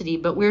university,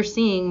 but we're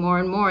seeing more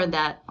and more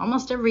that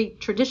almost every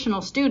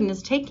traditional student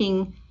is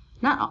taking,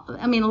 a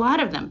lot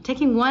of them,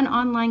 taking one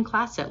online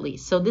class at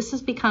least. So this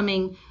is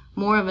becoming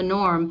more of a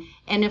norm.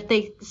 And if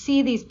they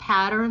see these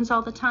patterns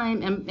all the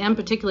time, and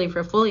particularly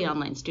for fully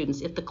online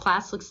students, if the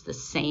class looks the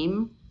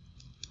same,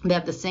 they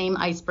have the same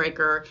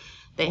icebreaker,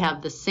 they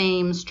have the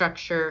same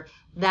structure,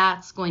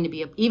 that's going to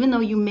be, even though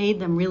you made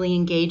them really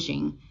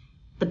engaging,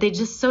 but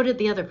so did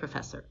the other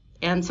professor,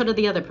 and so did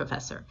the other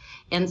professor.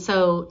 And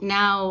so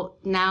now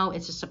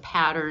it's just a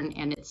pattern,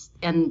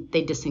 and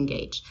they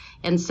disengage.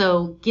 And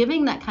so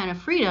giving that kind of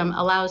freedom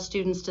allows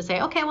students to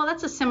say, okay, well,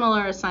 that's a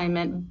similar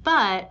assignment,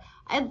 but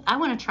I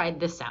want to try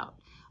this out.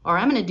 or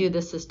I'm going to do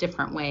this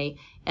different way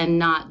and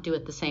not do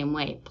it the same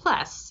way.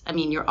 Plus, I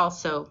mean, you're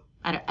also,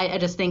 I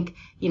just think,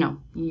 you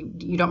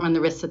don't run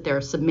the risk that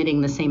they're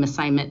submitting the same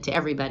assignment to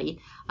everybody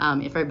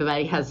if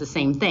everybody has the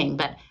same thing.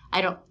 But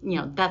I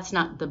don't, that's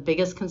not the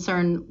biggest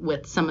concern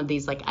with some of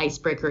these like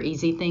icebreaker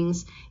easy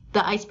things.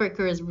 The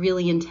icebreaker is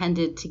really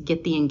intended to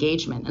get the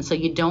engagement. And so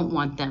you don't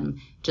want them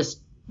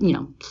just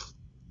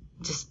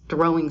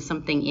throwing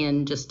something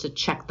in just to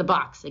check the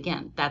box.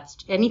 Again, that's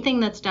anything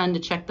that's done to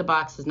check the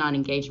box is not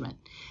engagement.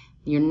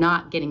 You're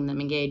not getting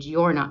them engaged.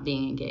 You're not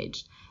being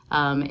engaged.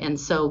 And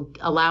so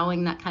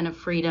allowing that kind of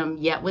freedom,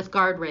 yet with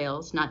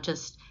guardrails, not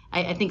just,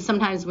 I think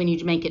sometimes when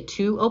you make it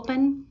too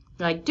open,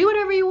 like do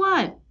whatever you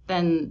want,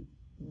 then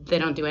they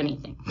don't do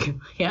anything.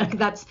 Yeah,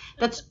 that's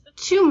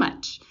too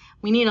much.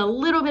 We need a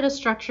little bit of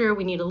structure.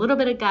 We need a little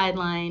bit of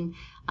guideline.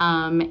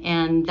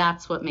 And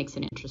that's what makes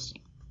it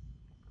interesting.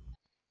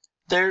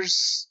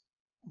 There's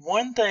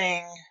one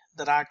thing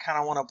that I kind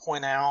of want to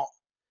point out,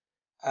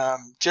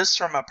 just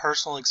from a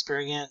personal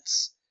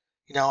experience.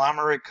 I'm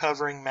a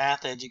recovering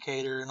math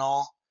educator and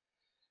all.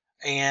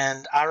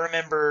 And I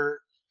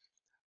remember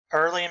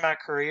early in my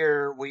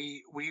career,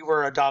 we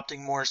were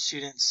adopting more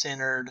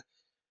student-centered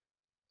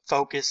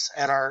focus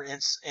in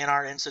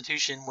our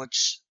institution,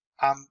 which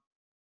I'm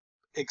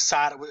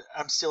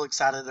still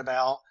excited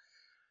about.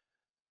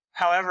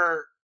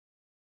 However,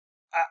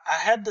 I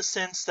had the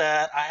sense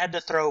that I had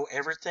to throw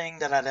everything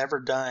that I'd ever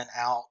done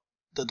out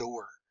the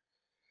door.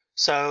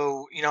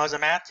 So, as a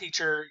math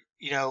teacher,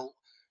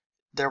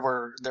 there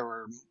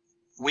were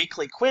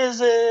weekly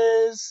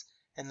quizzes,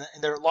 and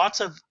there are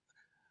lots of,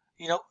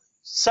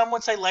 some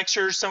would say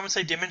lectures, some would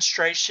say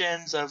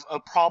demonstrations of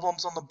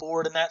problems on the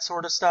board and that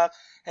sort of stuff.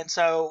 And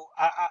so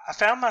I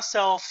found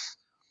myself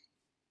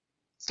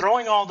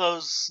throwing all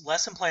those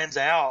lesson plans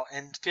out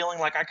and feeling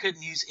like I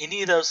couldn't use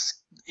any of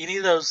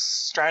those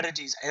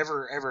strategies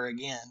ever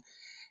again.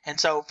 And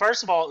so,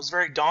 first of all, it was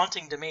very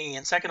daunting to me.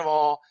 And second of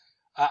all,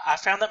 I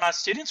found that my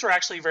students were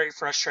actually very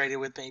frustrated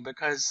with me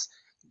because,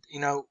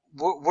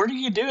 what are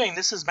you doing?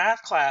 This is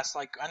math class.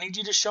 Like, I need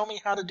you to show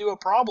me how to do a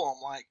problem.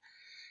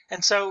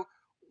 And so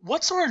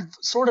what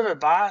sort of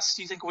advice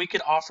do you think we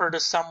could offer to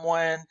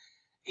someone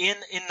in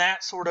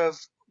that sort of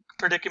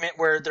predicament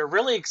where they're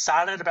really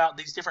excited about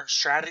these different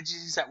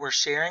strategies that we're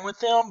sharing with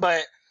them,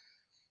 but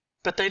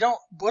they don't?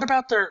 What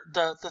about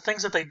the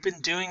things that they've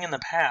been doing in the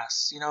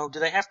past? Do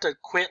they have to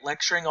quit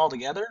lecturing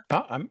altogether?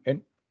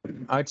 And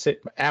I'd say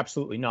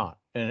absolutely not,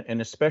 and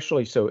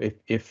especially so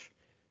if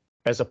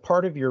as a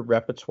part of your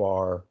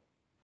repertoire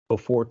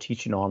before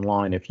teaching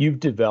online, if you've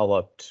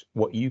developed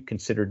what you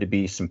consider to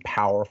be some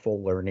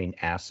powerful learning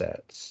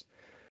assets,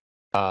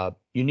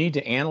 you need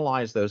to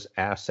analyze those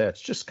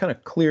assets just kind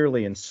of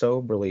clearly and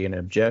soberly and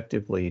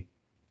objectively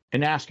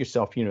and ask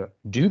yourself,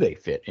 do they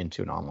fit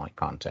into an online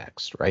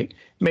context, right?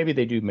 Maybe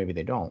they do, maybe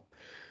they don't.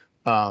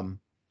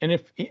 And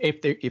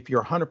if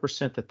you're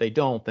 100% that they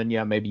don't, then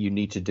yeah, maybe you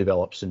need to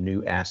develop some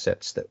new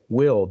assets that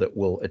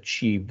will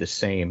achieve the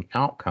same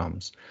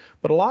outcomes.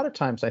 But a lot of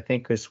times I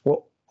think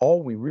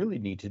all we really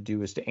need to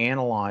do is to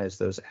analyze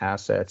those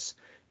assets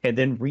and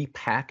then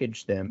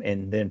repackage them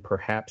and then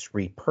perhaps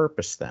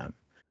repurpose them.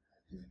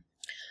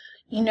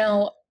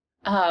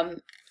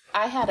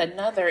 I had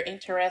another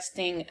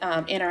interesting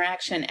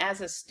interaction as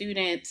a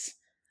student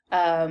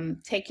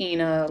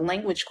taking a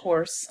language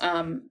course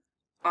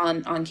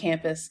on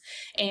campus.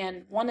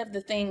 And one of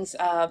the things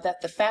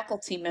that the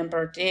faculty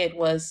member did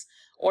was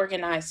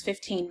organize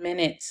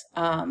 15-minute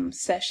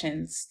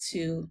sessions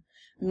to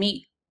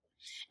meet.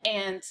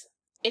 And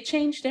it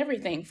changed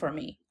everything for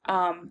me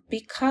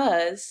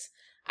because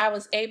I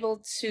was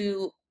able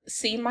to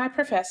see my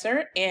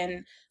professor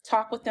and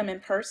talk with them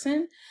in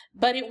person,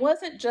 but it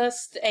wasn't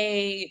just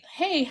a,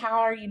 hey, how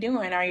are you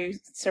doing? Are you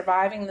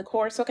surviving the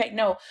course? Okay,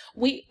 no,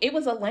 it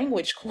was a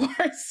language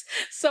course.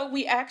 So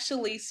we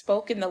actually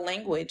spoke in the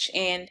language,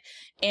 and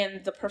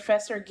the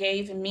professor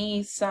gave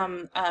me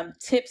some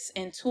tips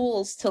and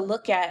tools to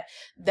look at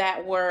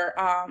that were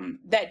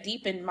that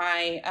deepened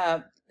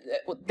my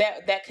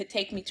that could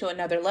take me to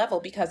another level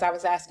because I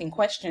was asking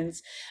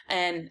questions,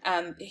 and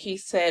he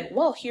said,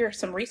 well, here are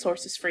some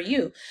resources for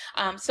you.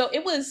 So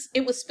it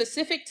was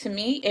specific to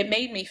me. It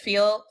made me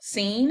feel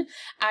seen.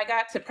 I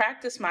got to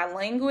practice my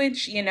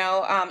language,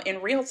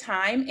 in real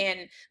time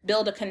and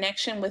build a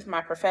connection with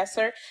my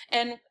professor.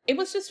 And it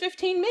was just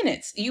 15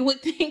 minutes. You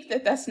would think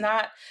that that's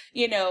not,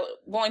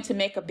 going to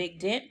make a big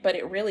dent, but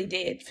it really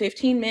did.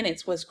 15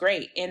 minutes was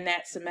great in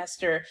that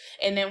semester.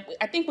 And then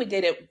I think we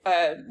did it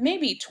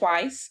maybe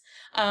twice.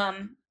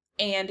 And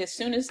as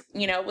soon as,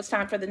 it was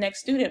time for the next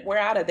student, we're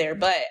out of there.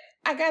 But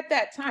I got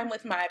that time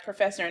with my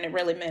professor, and it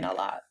really meant a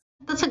lot.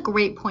 That's a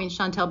great point,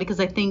 Chantel, because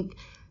I think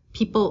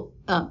people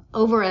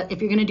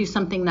if you're going to do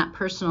something that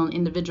personal and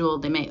individual,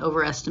 they may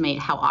overestimate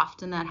how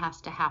often that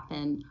has to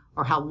happen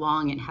or how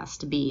long it has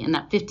to be. And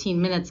that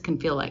 15 minutes can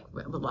feel like,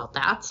 well,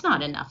 that's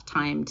not enough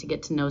time to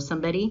get to know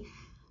somebody.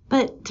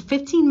 But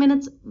 15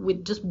 minutes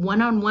with just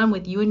one-on-one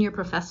with you and your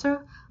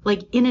professor,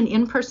 like in an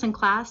in-person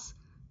class,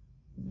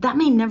 that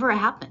may never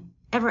happen,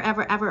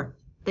 ever.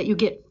 that you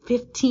get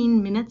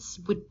 15 minutes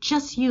with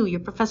just you, your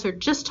professor,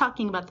 just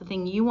talking about the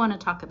thing you want to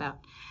talk about.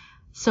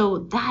 So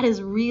that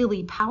is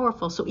really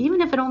powerful. So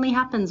even if it only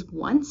happens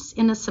once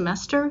in a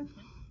semester,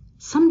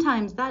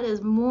 sometimes that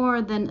is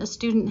more than a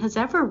student has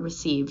ever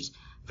received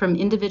from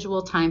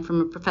individual time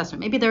from a professor.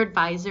 Maybe their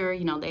advisor,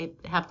 they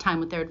have time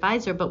with their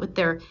advisor, but with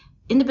their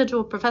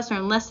individual professor,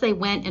 unless they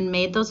went and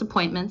made those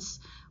appointments,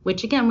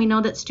 which again, we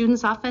know that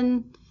students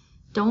often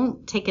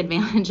don't take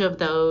advantage of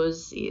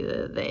those.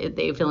 Either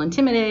they feel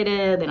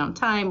intimidated, they don't have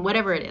time,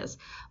 whatever it is.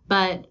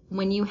 But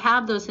when you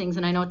have those things,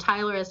 and I know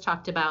Tyler has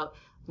talked about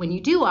when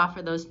you do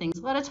offer those things,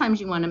 a lot of times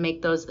you want to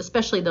make those,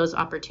 especially those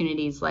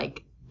opportunities,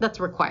 like that's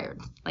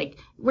required. Like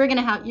we're going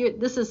to have,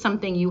 this is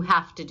something you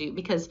have to do,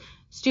 because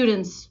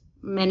students,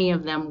 many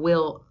of them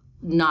will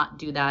not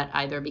do that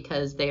either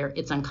because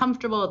it's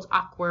uncomfortable, it's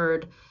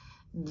awkward.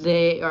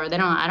 I don't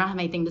have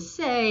anything to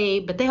say,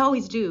 but they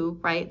always do,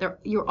 right?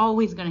 You're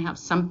always going to have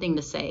something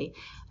to say.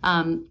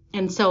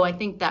 And so I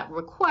think that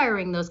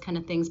requiring those kind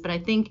of things, but I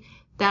think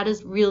that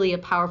is really a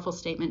powerful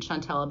statement,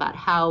 Chantel, about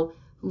how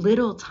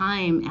little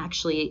time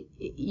actually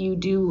you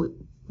do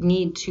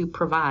need to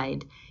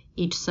provide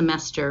each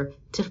semester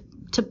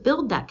to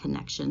build that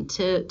connection,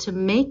 to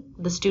make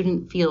the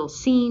student feel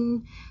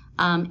seen.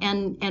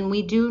 And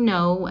we do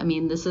know, I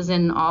mean, this is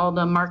in all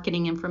the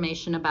marketing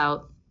information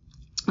about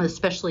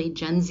especially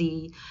Gen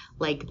Z,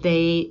 like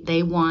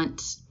they want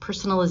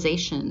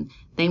personalization.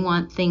 They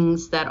want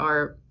things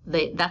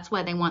that's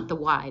why they want the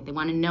why. They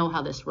want to know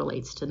how this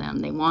relates to them.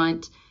 They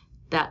want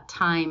that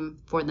time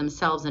for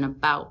themselves and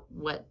about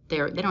what they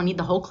don't need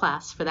the whole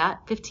class for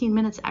that. 15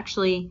 minutes,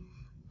 actually,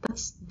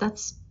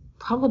 that's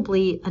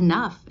probably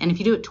enough. And if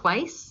you do it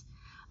twice,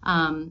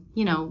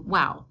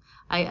 wow.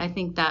 I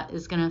think that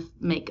is going to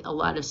make a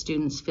lot of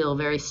students feel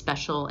very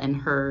special and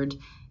heard,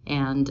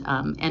 and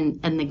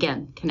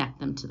again, connect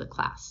them to the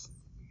class.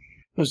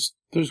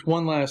 There's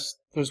one last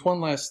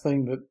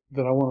thing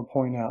that I want to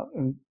point out.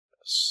 And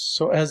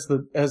so as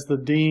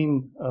the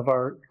dean of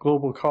our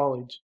global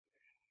college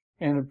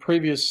and a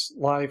previous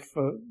life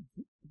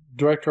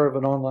director of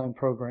an online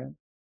program,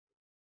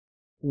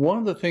 one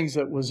of the things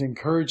that was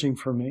encouraging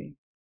for me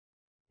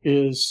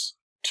is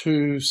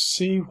to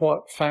see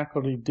what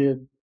faculty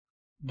did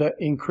that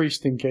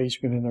increased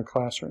engagement in their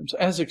classrooms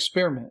as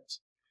experiments.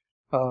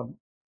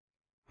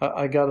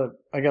 I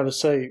gotta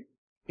say,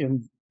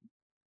 in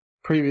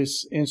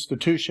previous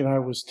institution, I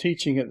was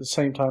teaching at the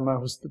same time I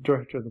was the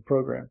director of the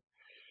program,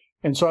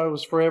 and so I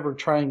was forever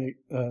trying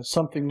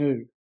something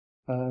new.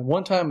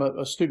 One time,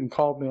 a student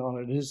called me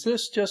on it. Is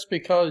this just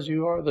because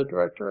you are the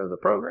director of the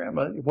program?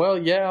 Well,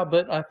 yeah,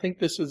 but I think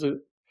this is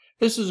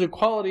a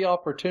quality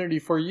opportunity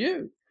for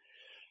you.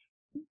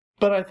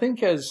 But I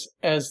think as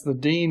the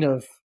dean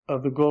of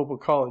the global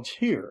college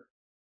here,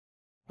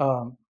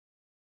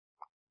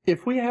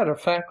 if we had a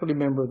faculty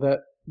member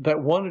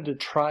that wanted to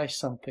try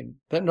something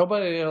that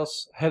nobody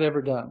else had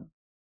ever done,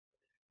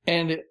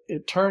 and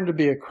it turned to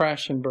be a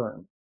crash and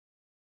burn,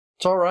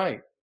 it's all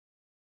right.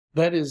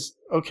 That is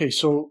okay.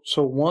 So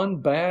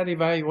one bad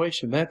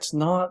evaluation, that's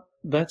not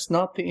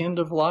the end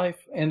of life,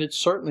 and it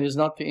certainly is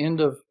not the end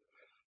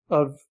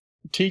of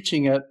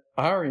teaching at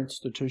our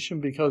institution,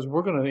 because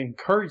we're going to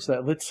encourage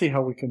that. Let's see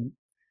how we can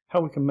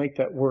make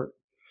that work.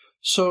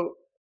 So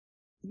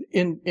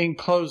in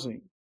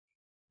closing,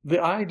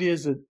 the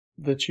ideas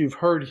that you've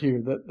heard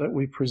here that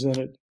we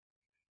presented,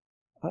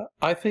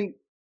 I think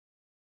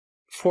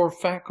for a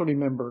faculty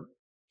member,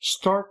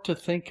 start to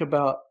think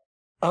about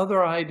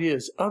other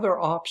ideas, other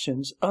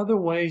options, other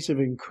ways of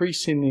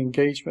increasing the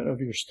engagement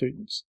of your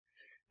students.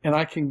 And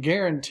I can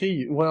guarantee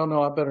you, well,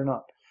 no, I better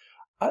not.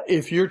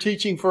 If you're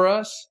teaching for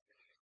us,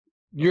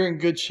 you're in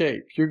good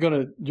shape. You're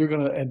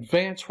gonna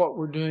advance what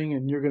we're doing,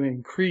 and you're gonna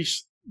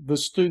increase the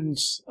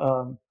students'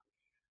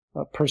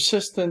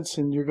 persistence,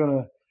 and you're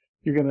gonna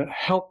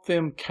help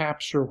them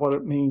capture what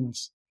it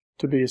means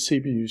to be a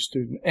CBU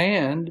student.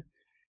 And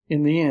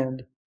in the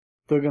end,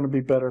 they're going to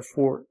be better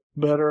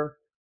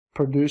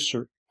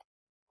producer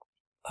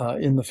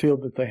in the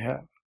field that they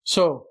have.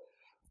 So,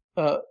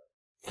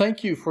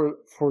 thank you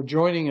for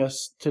joining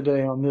us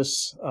today on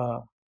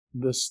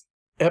this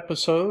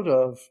episode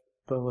of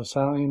the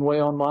Lasallian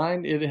Way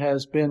Online. It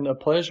has been a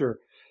pleasure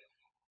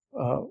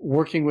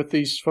working with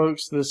these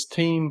folks, this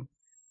team,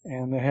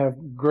 and they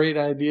have great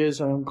ideas,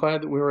 and I'm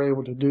glad that we were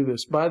able to do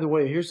this. By the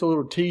way, here's a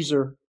little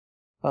teaser.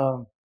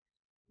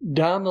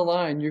 Down the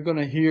line, you're going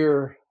to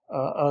hear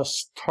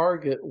us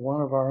target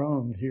one of our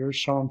own here.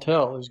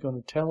 Chantel is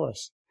going to tell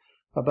us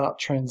about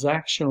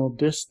transactional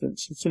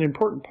distance. It's an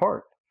important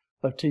part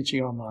of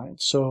teaching online.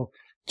 So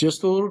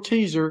just a little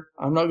teaser.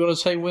 I'm not going to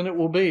say when it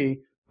will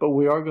be, but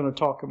we are going to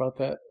talk about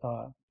that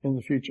in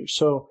the future.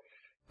 So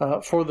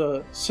for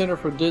the Center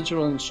for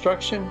Digital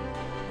Instruction,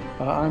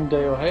 I'm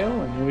Dale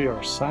Hale, and we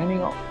are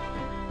signing off.